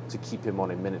to keep him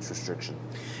on a minutes restriction.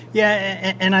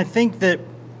 Yeah, and I think that,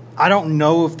 I don't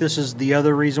know if this is the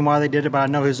other reason why they did it, but I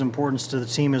know his importance to the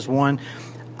team is one.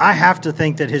 I have to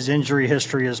think that his injury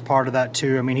history is part of that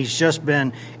too. I mean, it's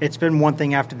been one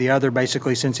thing after the other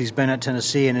basically since he's been at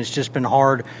Tennessee, and it's just been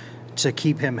hard to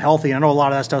keep him healthy. I know a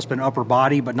lot of that stuff's been upper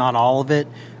body, but not all of it.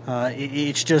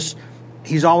 It's just,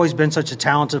 he's always been such a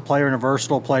talented player and a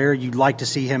versatile player. You'd like to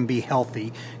see him be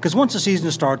healthy, because once the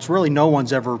season starts, really no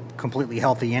one's ever completely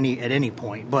healthy at any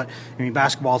point. But I mean,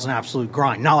 basketball is an absolute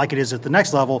grind. Not like it is at the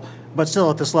next level, but still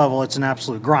at this level, it's an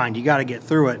absolute grind. You got to get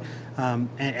through it,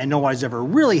 and nobody's ever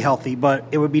really healthy. But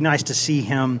it would be nice to see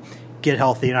him get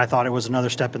healthy, and I thought it was another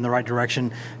step in the right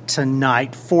direction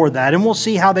tonight for that. And we'll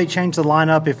see how they change the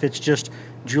lineup, if it's just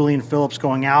Julian Phillips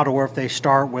going out, or if they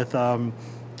start with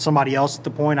somebody else at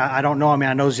the point. I don't know. I mean,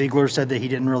 I know Ziegler said that he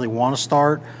didn't really want to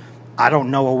start. I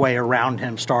don't know a way around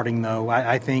him starting, though.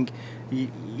 I think,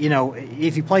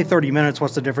 if you play 30 minutes,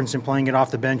 what's the difference in playing it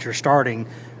off the bench or starting?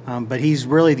 But he's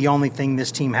really the only thing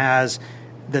this team has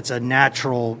that's a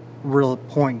natural real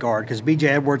point guard, because B.J.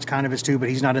 Edwards kind of is too, but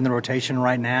he's not in the rotation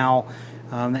right now.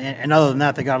 And other than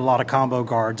that, they got a lot of combo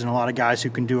guards and a lot of guys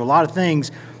who can do a lot of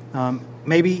things,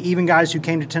 Maybe even guys who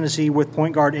came to Tennessee with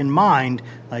point guard in mind,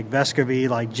 like Vescovi,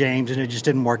 like James, and it just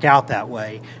didn't work out that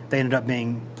way. They ended up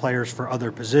being players for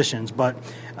other positions. But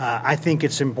I think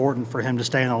it's important for him to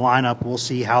stay in the lineup. We'll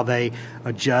see how they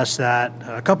adjust that.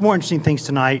 A couple more interesting things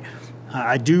tonight.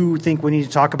 I do think we need to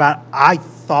talk about, I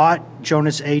thought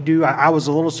Jonas Aidoo, I was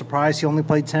a little surprised he only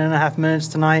played 10.5 minutes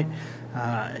tonight.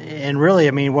 And really,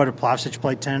 I mean, what did Plavsic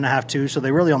play 10.5 too? So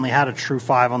they really only had a true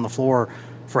 5 on the floor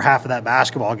for half of that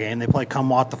basketball game. They play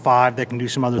Cumwatt the 5. They can do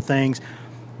some other things.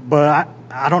 But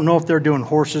I don't know if they're doing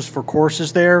horses for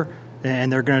courses there, and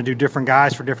they're going to do different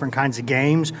guys for different kinds of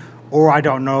games. Or I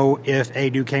don't know if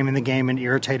Aidoo came in the game and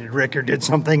irritated Rick or did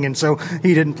something, and so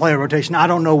he didn't play a rotation. I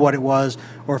don't know what it was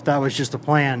or if that was just a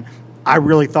plan. I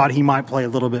really thought he might play a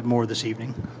little bit more this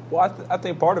evening. Well, I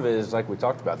think part of it is, like we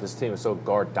talked about, this team is so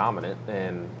guard dominant,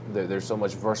 and there's so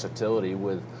much versatility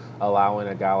with allowing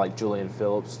a guy like Julian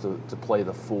Phillips to play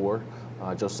the 4.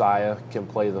 Josiah can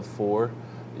play the 4.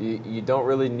 You don't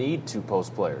really need 2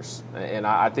 post players. And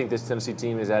I think this Tennessee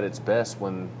team is at its best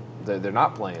when they're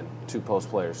not playing 2 post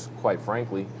players, quite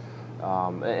frankly.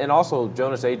 And also,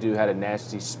 Jonas Aidoo had a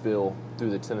nasty spill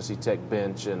through the Tennessee Tech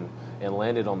bench and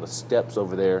landed on the steps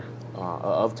over there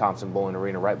of Thompson-Boling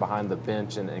Arena, right behind the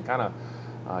bench, and kind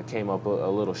of came up a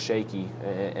little shaky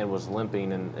and was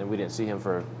limping, and we didn't see him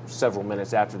for several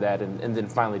minutes after that, and then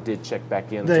finally did check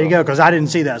back in. There you go, because I didn't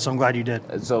see that, so I'm glad you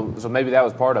did. So maybe that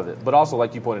was part of it. But also,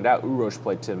 like you pointed out, Urosh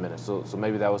played 10 minutes, so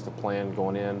maybe that was the plan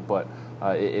going in. But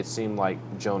it seemed like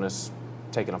Jonas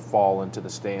taking a fall into the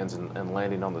stands and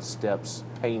landing on the steps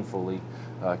painfully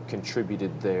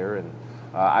contributed there. And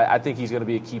I think he's going to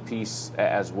be a key piece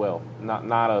as well.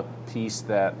 Not a piece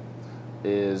that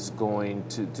is going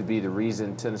to be the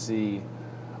reason Tennessee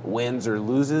wins or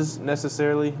loses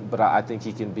necessarily, but I think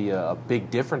he can be a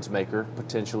big difference maker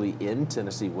potentially in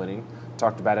Tennessee winning.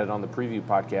 Talked about it on the preview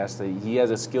podcast that he has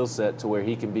a skill set to where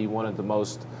he can be one of the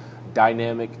most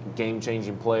dynamic,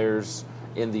 game-changing players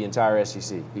in the entire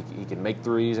SEC. He can make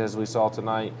threes, as we saw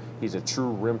tonight. He's a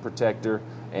true rim protector,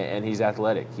 and he's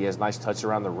athletic. He has nice touch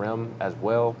around the rim as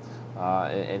well,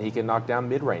 and he can knock down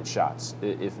mid-range shots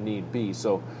if need be.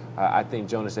 So I think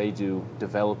Jonas Aidoo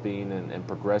developing and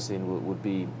progressing would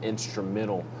be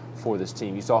instrumental for this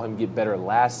team. You saw him get better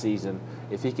last season.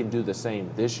 If he can do the same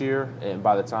this year, and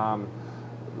by the time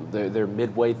they're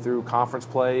midway through conference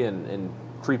play and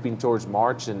creeping towards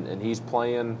March, and he's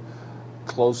playing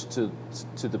close to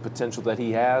the potential that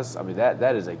he has, I mean,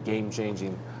 that is a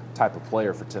game-changing type of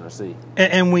player for Tennessee.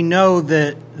 And we know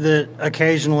that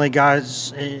occasionally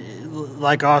guys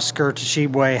like Oscar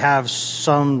Tshiebwe have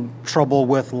some trouble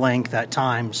with length at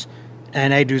times,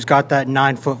 and Aidoo's got that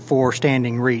 9'4"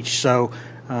 standing reach. So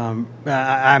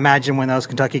I imagine when those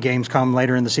Kentucky games come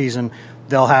later in the season,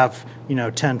 they'll have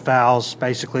 10 fouls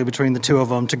basically between the two of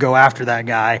them to go after that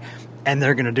guy. And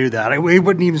they're going to do that. It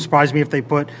wouldn't even surprise me if they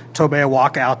put Tobe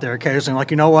Awaka out there occasionally.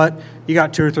 Like, you know what? You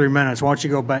got 2 or 3 minutes. Why don't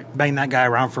you go bang that guy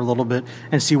around for a little bit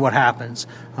and see what happens?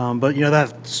 But,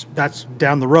 that's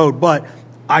down the road. But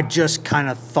I just kind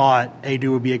of thought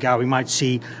Aidoo would be a guy we might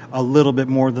see a little bit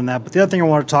more than that. But the other thing I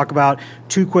want to talk about,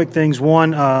 2 quick things.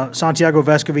 One, Santiago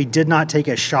Vescovi did not take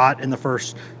a shot in the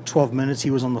first 12 minutes he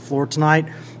was on the floor tonight.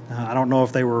 I don't know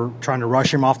if they were trying to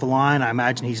rush him off the line. I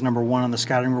imagine he's number 1 on the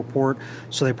scouting report,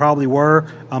 so they probably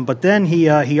were. But then he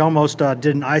almost did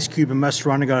an ice cube and messed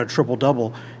around and got a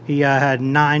triple-double. He had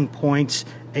 9 points,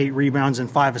 8 rebounds, and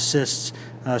 5 assists.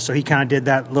 So he kind of did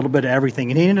that little bit of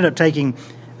everything. And he ended up taking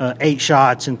 8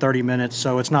 shots in 30 minutes,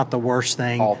 so it's not the worst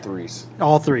thing. All threes.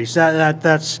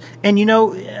 That's and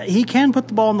he can put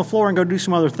the ball on the floor and go do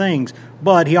some other things.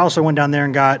 But he also went down there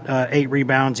and got 8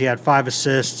 rebounds. He had 5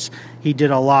 assists. He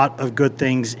did a lot of good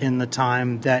things in the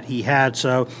time that he had,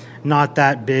 so not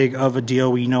that big of a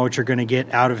deal. We know what you're going to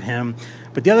get out of him.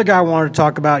 But the other guy I wanted to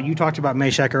talk about, you talked about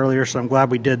Meshack earlier, so I'm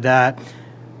glad we did that.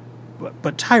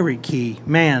 But Tyreke Key,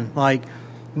 man,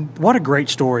 what a great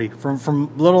story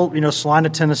from little, Salina,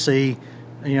 Tennessee,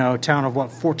 town of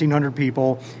 1,400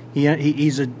 people.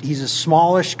 He's a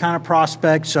smallish kind of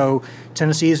prospect, so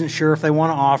Tennessee isn't sure if they want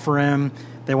to offer him.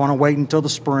 They want to wait until the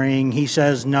spring. He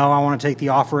says, no, I want to take the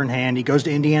offer in hand. He goes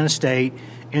to Indiana State,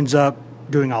 ends up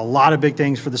doing a lot of big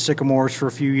things for the Sycamores for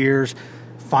a few years,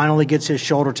 finally gets his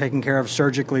shoulder taken care of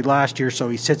surgically last year, so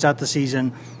he sits out the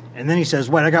season, and then he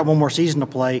says, wait, I got one more season to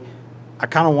play. I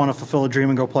kind of want to fulfill a dream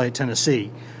and go play at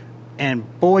Tennessee.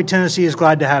 And, boy, Tennessee is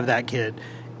glad to have that kid.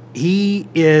 He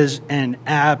is an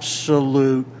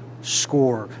absolute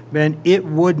scorer. Man, it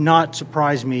would not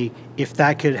surprise me if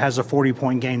that kid has a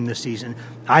 40-point game this season.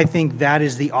 I think that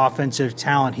is the offensive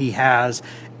talent he has,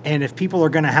 And if people are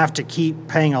going to have to keep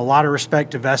paying a lot of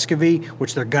respect to Vescovi,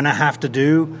 which they're going to have to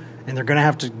do, and they're going to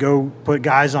have to go put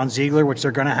guys on Ziegler, which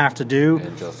they're going to have to do,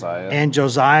 and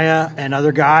Josiah and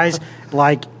other guys,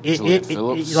 like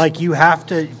like you have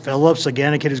to. Phillips,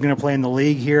 again, a kid who's going to play in the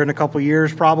league here in a couple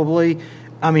years, probably.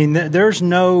 I mean, there's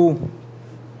no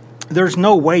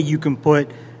way you can put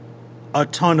a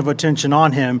ton of attention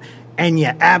on him, and you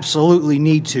absolutely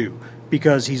need to.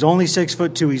 Because he's only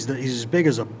 6'2", he's as big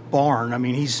as a barn. I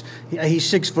mean, he's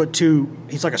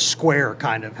 6'2". He's like a square,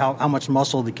 kind of how much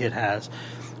muscle the kid has.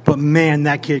 But man,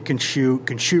 that kid can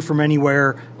shoot from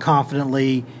anywhere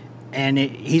confidently, and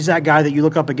he's that guy that you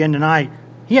look up again tonight.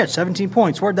 He had 17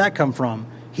 points. Where'd that come from?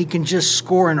 He can just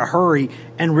score in a hurry,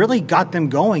 and really got them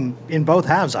going in both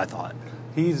halves, I thought.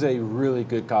 He's a really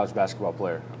good college basketball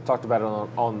player. I talked about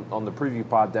it on the preview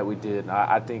pod that we did.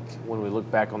 I think when we look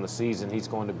back on the season, he's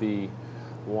going to be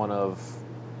one of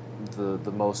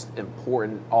the most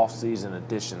important offseason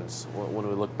additions when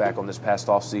we look back on this past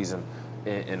offseason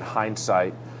in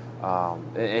hindsight.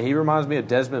 And he reminds me of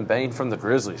Desmond Bane from the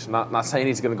Grizzlies. Not saying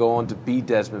he's going to go on to be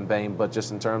Desmond Bane, but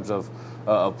just in terms of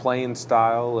playing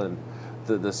style and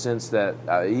the sense that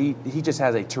he just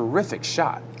has a terrific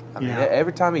shot. I mean,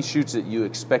 every time he shoots it, you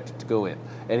expect it to go in.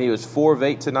 And he was 4 of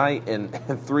 8 tonight and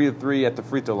 3 of 3 at the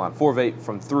free throw line. 4 of 8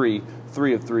 from 3,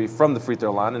 3 of 3 from the free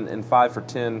throw line, and 5 for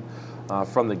 10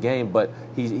 from the game. But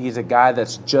he's a guy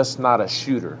that's just not a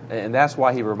shooter. And that's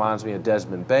why he reminds me of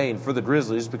Desmond Bane for the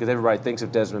Grizzlies, because everybody thinks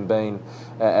of Desmond Bane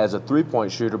as a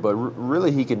three-point shooter, but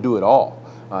really he can do it all.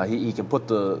 He can put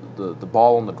the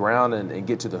ball on the ground and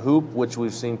get to the hoop, which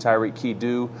we've seen Tyreke Key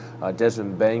do.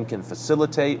 Desmond Bane can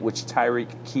facilitate, which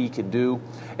Tyreke Key can do.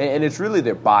 And it's really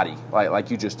their body,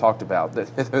 like you just talked about.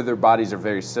 Their bodies are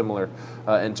very similar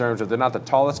in terms of they're not the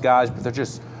tallest guys, but they're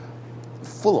just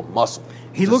full of muscle.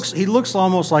 He looks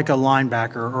almost like a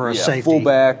linebacker or a safety.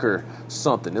 Fullback or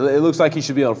something. It looks like he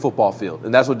should be on a football field,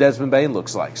 and that's what Desmond Bane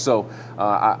looks like. So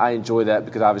I enjoy that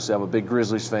because obviously I'm a big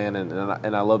Grizzlies fan,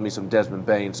 and I love me some Desmond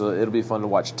Bane. So it'll be fun to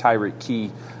watch Tyreke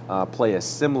Key play a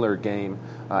similar game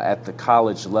at the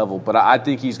college level. But I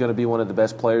think he's going to be one of the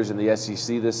best players in the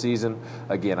SEC this season.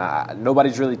 Again,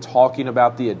 nobody's really talking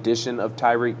about the addition of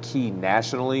Tyreke Key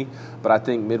nationally, but I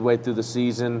think midway through the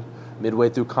season, midway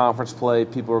through conference play,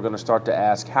 people are going to start to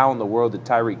ask, how in the world did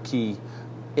Tyreke Key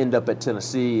end up at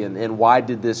Tennessee, and why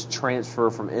did this transfer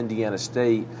from Indiana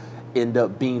State end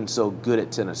up being so good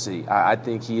at Tennessee? I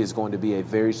think he is going to be a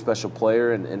very special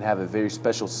player and have a very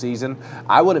special season.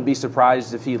 I wouldn't be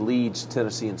surprised if he leads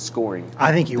Tennessee in scoring.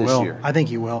 I think he will. Year. I think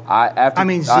he will.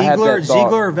 Ziegler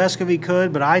or Vescovi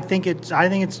could, but I think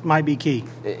it might be Key.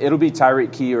 It'll be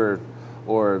Tyreke Key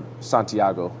or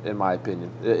Santiago, in my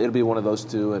opinion. It'll be one of those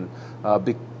two, and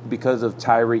because of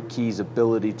Tyreke Key's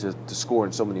ability to score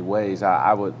in so many ways,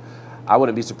 I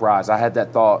wouldn't be surprised. I had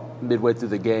that thought midway through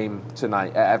the game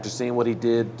tonight after seeing what he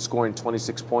did, scoring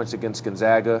 26 points against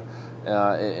Gonzaga,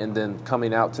 and then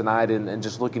coming out tonight and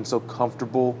just looking so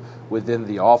comfortable within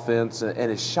the offense,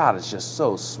 and his shot is just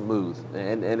so smooth.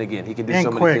 And again, he can do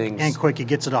so many things. And quick, he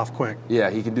gets it off quick. Yeah,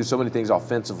 he can do so many things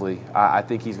offensively. I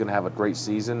think he's going to have a great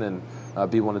season and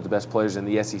be one of the best players in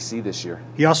the SEC this year.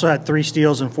 He also had 3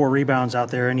 steals and 4 rebounds out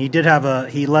there, and he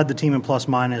led the team in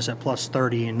plus-minus at plus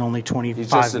 30 in only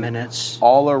 25 minutes.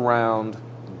 All-around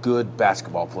good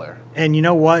basketball player. And you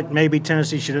know what? Maybe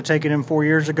Tennessee should have taken him 4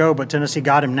 years ago, but Tennessee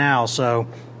got him now, so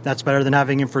that's better than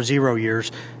having him for 0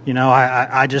 years. You know,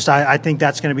 I think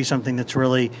that's going to be something that's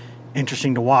really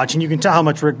interesting to watch. And you can tell how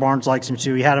much Rick Barnes likes him,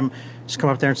 too. He had him just come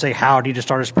up there and say howdy to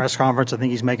start his press conference. I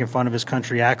think he's making fun of his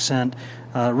country accent.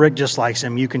 Rick just likes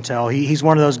him. You can tell. He's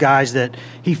one of those guys that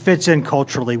he fits in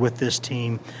culturally with this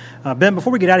team. Ben,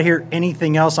 before we get out of here,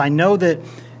 anything else? I know that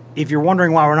if you're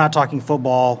wondering why we're not talking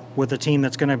football with a team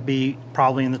that's going to be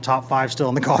probably in the top 5 still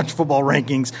in the college football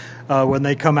rankings when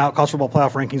they come out, college football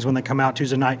playoff rankings when they come out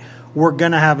Tuesday night, we're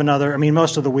going to have another. I mean,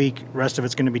 most of the week, rest of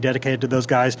it's going to be dedicated to those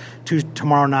guys.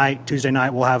 Tomorrow night, Tuesday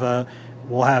night, we'll have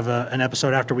an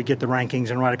episode after we get the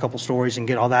rankings and write a couple stories and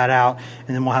get all that out,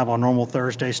 and then we'll have our normal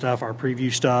Thursday stuff, our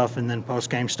preview stuff, and then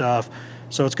post-game stuff.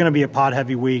 So it's going to be a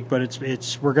pod-heavy week, but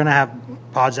we're going to have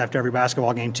pods after every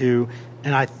basketball game too,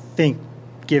 and I think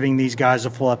giving these guys a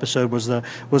full episode was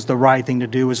the right thing to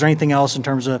do. Was there anything else in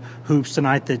terms of hoops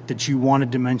tonight that you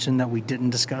wanted to mention that we didn't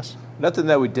discuss? Nothing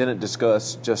that we didn't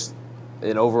discuss, just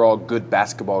an overall good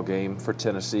basketball game for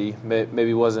Tennessee.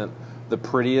 Maybe wasn't the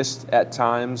prettiest at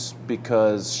times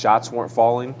because shots weren't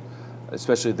falling,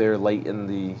 especially there late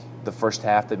in the first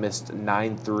half. They missed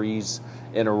 9 threes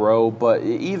in a row. But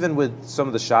even with some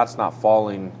of the shots not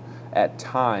falling at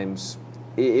times,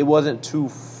 it wasn't too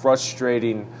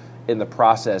frustrating in the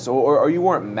process, or you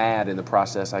weren't mad in the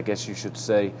process, I guess you should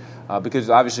say, because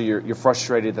obviously you're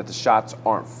frustrated that the shots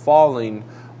aren't falling.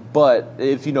 But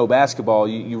if you know basketball,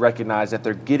 you recognize that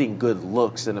they're getting good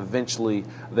looks, and eventually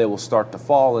they will start to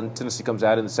fall. And Tennessee comes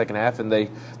out in the second half, and they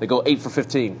go 8 for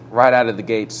 15 right out of the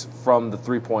gates from the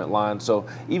three-point line. So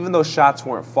even though shots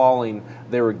weren't falling,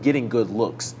 they were getting good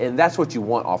looks. And that's what you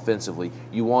want offensively.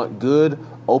 You want good,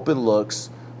 open looks.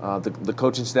 The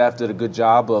coaching staff did a good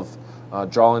job of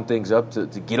drawing things up to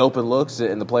get open looks,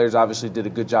 and the players obviously did a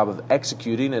good job of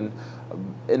executing. And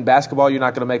in basketball, you're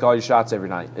not going to make all your shots every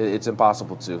night. It's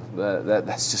impossible to.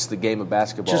 That's just the game of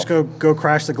basketball. Just go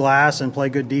crash the glass and play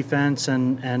good defense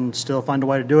and still find a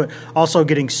way to do it. Also,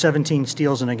 getting 17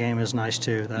 steals in a game is nice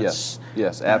too. Yes,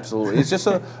 absolutely. It's just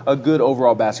a good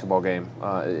overall basketball game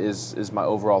is my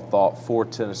overall thought for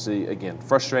Tennessee. Again,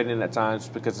 frustrating at times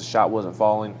because the shot wasn't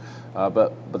falling,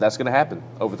 but that's going to happen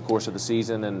over the course of the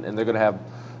season, and they're going to have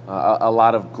a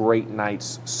lot of great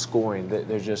nights scoring.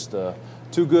 They're just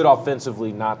too good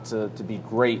offensively not to be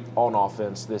great on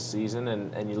offense this season.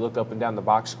 And you look up and down the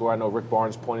box score. I know Rick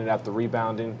Barnes pointed out the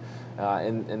rebounding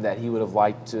and that he would have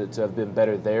liked to have been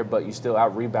better there, but you still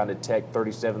out-rebounded Tech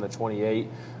 37-28.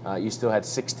 You still had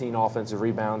 16 offensive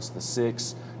rebounds to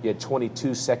 6. You had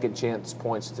 22 second chance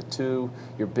points to 2.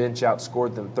 Your bench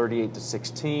outscored them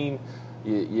 38-16.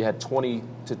 You had 20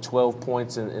 to 12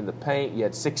 points in the paint. You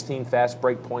had 16 fast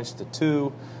break points to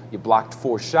 2. You blocked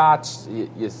 4 shots.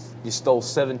 You stole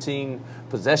 17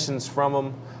 possessions from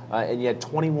them. And you had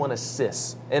 21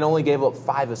 assists and only gave up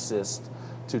 5 assists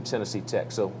to Tennessee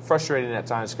Tech. So frustrating at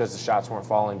times because the shots weren't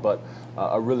falling, but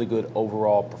a really good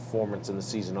overall performance in the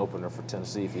season opener for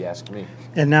Tennessee, if you ask me.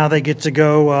 And now they get to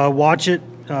go watch it,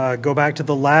 go back to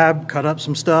the lab, cut up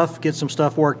some stuff, get some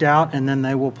stuff worked out, and then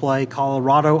they will play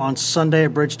Colorado on Sunday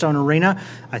at Bridgestone Arena.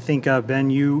 I think, Ben,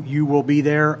 you will be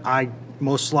there. I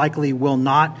most likely will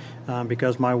not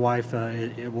because my wife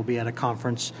it will be at a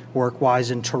conference work-wise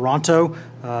in Toronto,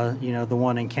 the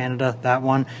one in Canada, that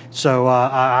one. So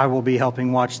I will be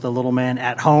helping watch the little man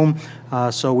at home.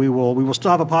 So we will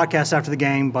still have a podcast after the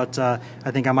game, but I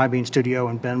think I might be in studio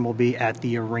and Ben will be at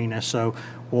the arena. So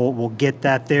we'll get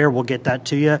that there. We'll get that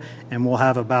to you, and we'll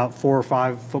have about 4 or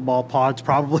 5 football pods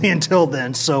probably until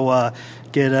then. So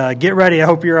get ready. I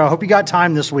hope you got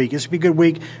time this week. This will be a good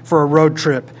week for a road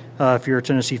trip. If you're a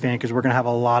Tennessee fan, because we're going to have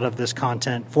a lot of this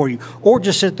content for you. Or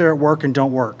just sit there at work and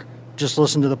don't work. Just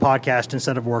listen to the podcast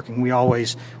instead of working. We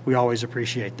always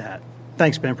appreciate that.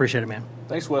 Thanks, Ben. Appreciate it, man.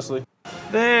 Thanks, Wesley.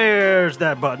 There's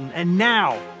that button. And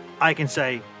now I can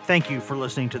say thank you for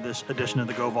listening to this edition of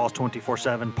the Go Vols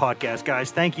 24/7 podcast. Guys,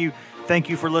 thank you. Thank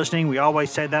you for listening. We always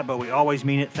say that, but we always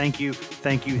mean it. Thank you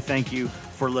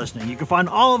for listening. You can find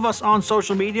all of us on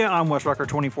social media. I'm Wes Rucker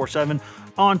 24/7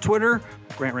 on Twitter.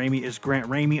 Grant Ramey is Grant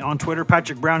Ramey on Twitter.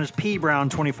 Patrick Brown is P Brown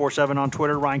 24/7 on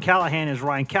Twitter. Ryan Callahan is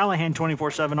Ryan Callahan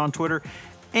 24/7 on Twitter.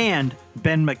 And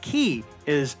Ben McKee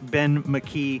is Ben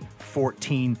McKee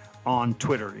 14 on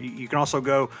Twitter. You can also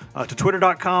go to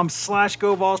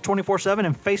twitter.com/GoVols247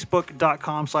 and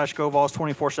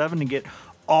facebook.com/GoVols247 to get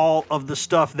all of the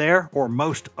stuff there, or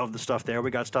most of the stuff there.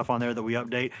 We got stuff on there that we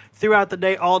update throughout the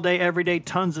day, all day, every day.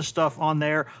 Tons of stuff on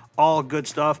there, all good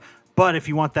stuff. But if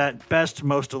you want that best,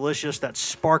 most delicious, that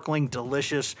sparkling,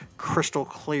 delicious, crystal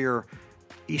clear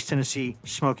East Tennessee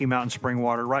Smoky Mountain spring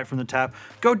water right from the tap,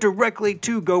 go directly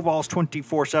to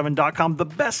GoVols247.com, the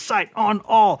best site on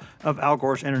all of Al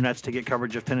Gore's internets to get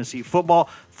coverage of Tennessee football,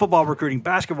 football recruiting,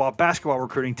 basketball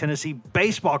recruiting, Tennessee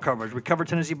baseball coverage. We cover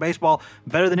Tennessee baseball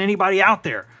better than anybody out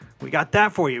there. We got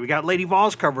that for you. We got Lady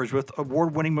Vols coverage with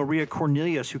award-winning Maria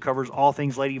Cornelius, who covers all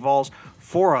things Lady Vols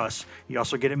for us. You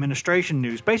also get administration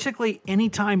news. Basically,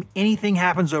 anytime anything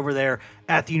happens over there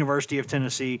at the University of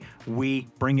Tennessee, we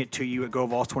bring it to you at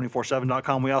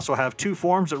GoVols247.com. We also have 2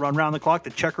 forums that run around the clock, the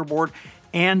Checkerboard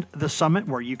and the Summit,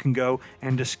 where you can go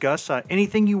and discuss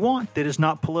anything you want that is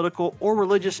not political or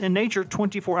religious in nature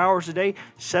 24 hours a day,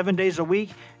 7 days a week,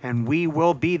 and we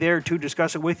will be there to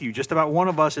discuss it with you. Just about one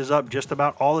of us is up just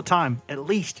about all the time, at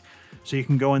least. So you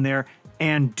can go in there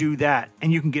and do that.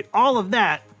 And you can get all of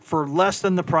that for less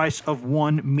than the price of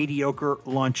one mediocre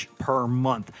lunch per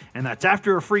month. And that's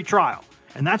after a free trial.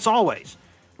 And that's always.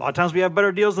 A lot of times we have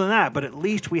better deals than that, but at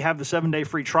least we have the 7-day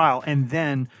free trial, and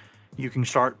then you can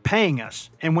start paying us.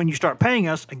 And when you start paying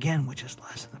us, again, which is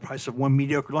less than the price of one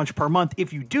mediocre lunch per month,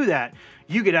 if you do that,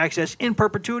 you get access in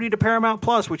perpetuity to Paramount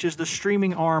Plus, which is the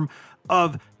streaming arm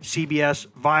of CBS,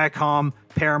 Viacom,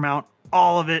 Paramount,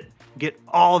 all of it. Get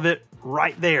all of it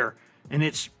right there. And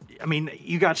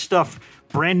you got stuff,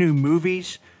 brand new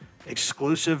movies,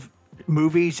 exclusive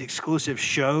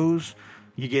shows,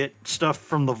 You get stuff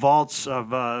from the vaults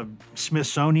of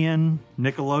Smithsonian,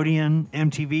 Nickelodeon,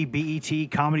 MTV,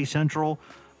 BET, Comedy Central,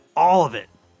 all of it.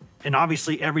 And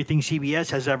obviously everything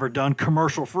CBS has ever done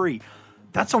commercial free.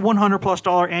 That's a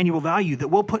 $100+ annual value that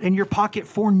we'll put in your pocket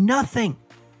for nothing.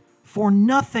 For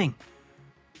nothing.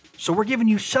 So we're giving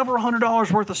you several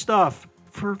 $100s worth of stuff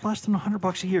for less than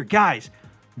 $100 a year. Guys,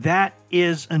 that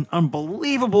is an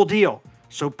unbelievable deal.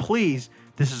 So please,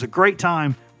 this is a great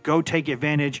time. Go take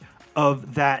advantage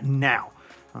of that now.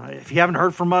 If you haven't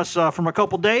heard from us from a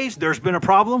couple days, there's been a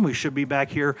problem. We should be back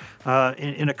here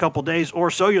in a couple days or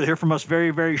so. You'll hear from us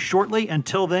very, very shortly.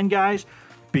 Until then, guys,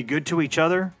 be good to each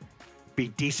other. Be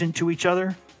decent to each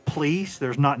other. Please.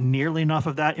 There's not nearly enough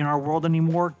of that in our world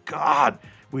anymore. God,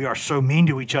 we are so mean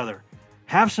to each other.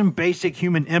 Have some basic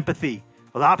human empathy.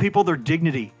 Allow people their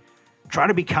dignity. Try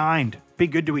to be kind. Be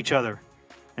good to each other.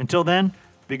 Until then,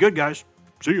 be good, guys.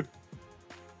 See you.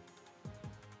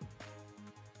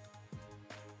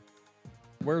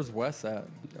 Where's Wes at?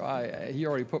 He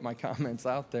already put my comments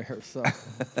out there, so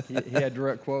he had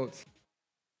direct quotes.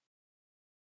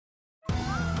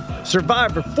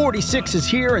 Survivor 46 is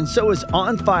here, and so is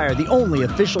On Fire, the only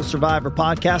official Survivor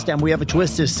podcast, and we have a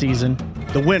twist this season.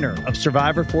 The winner of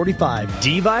Survivor 45,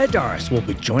 Dee Valladares, will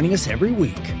be joining us every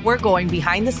week. We're going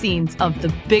behind the scenes of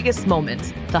the biggest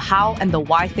moments, the how and the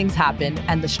why things happen,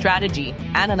 and the strategy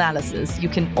and analysis you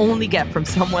can only get from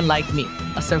someone like me,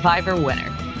 a Survivor winner.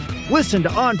 Listen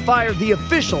to On Fire, the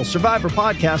official Survivor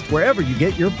podcast, wherever you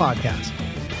get your podcasts.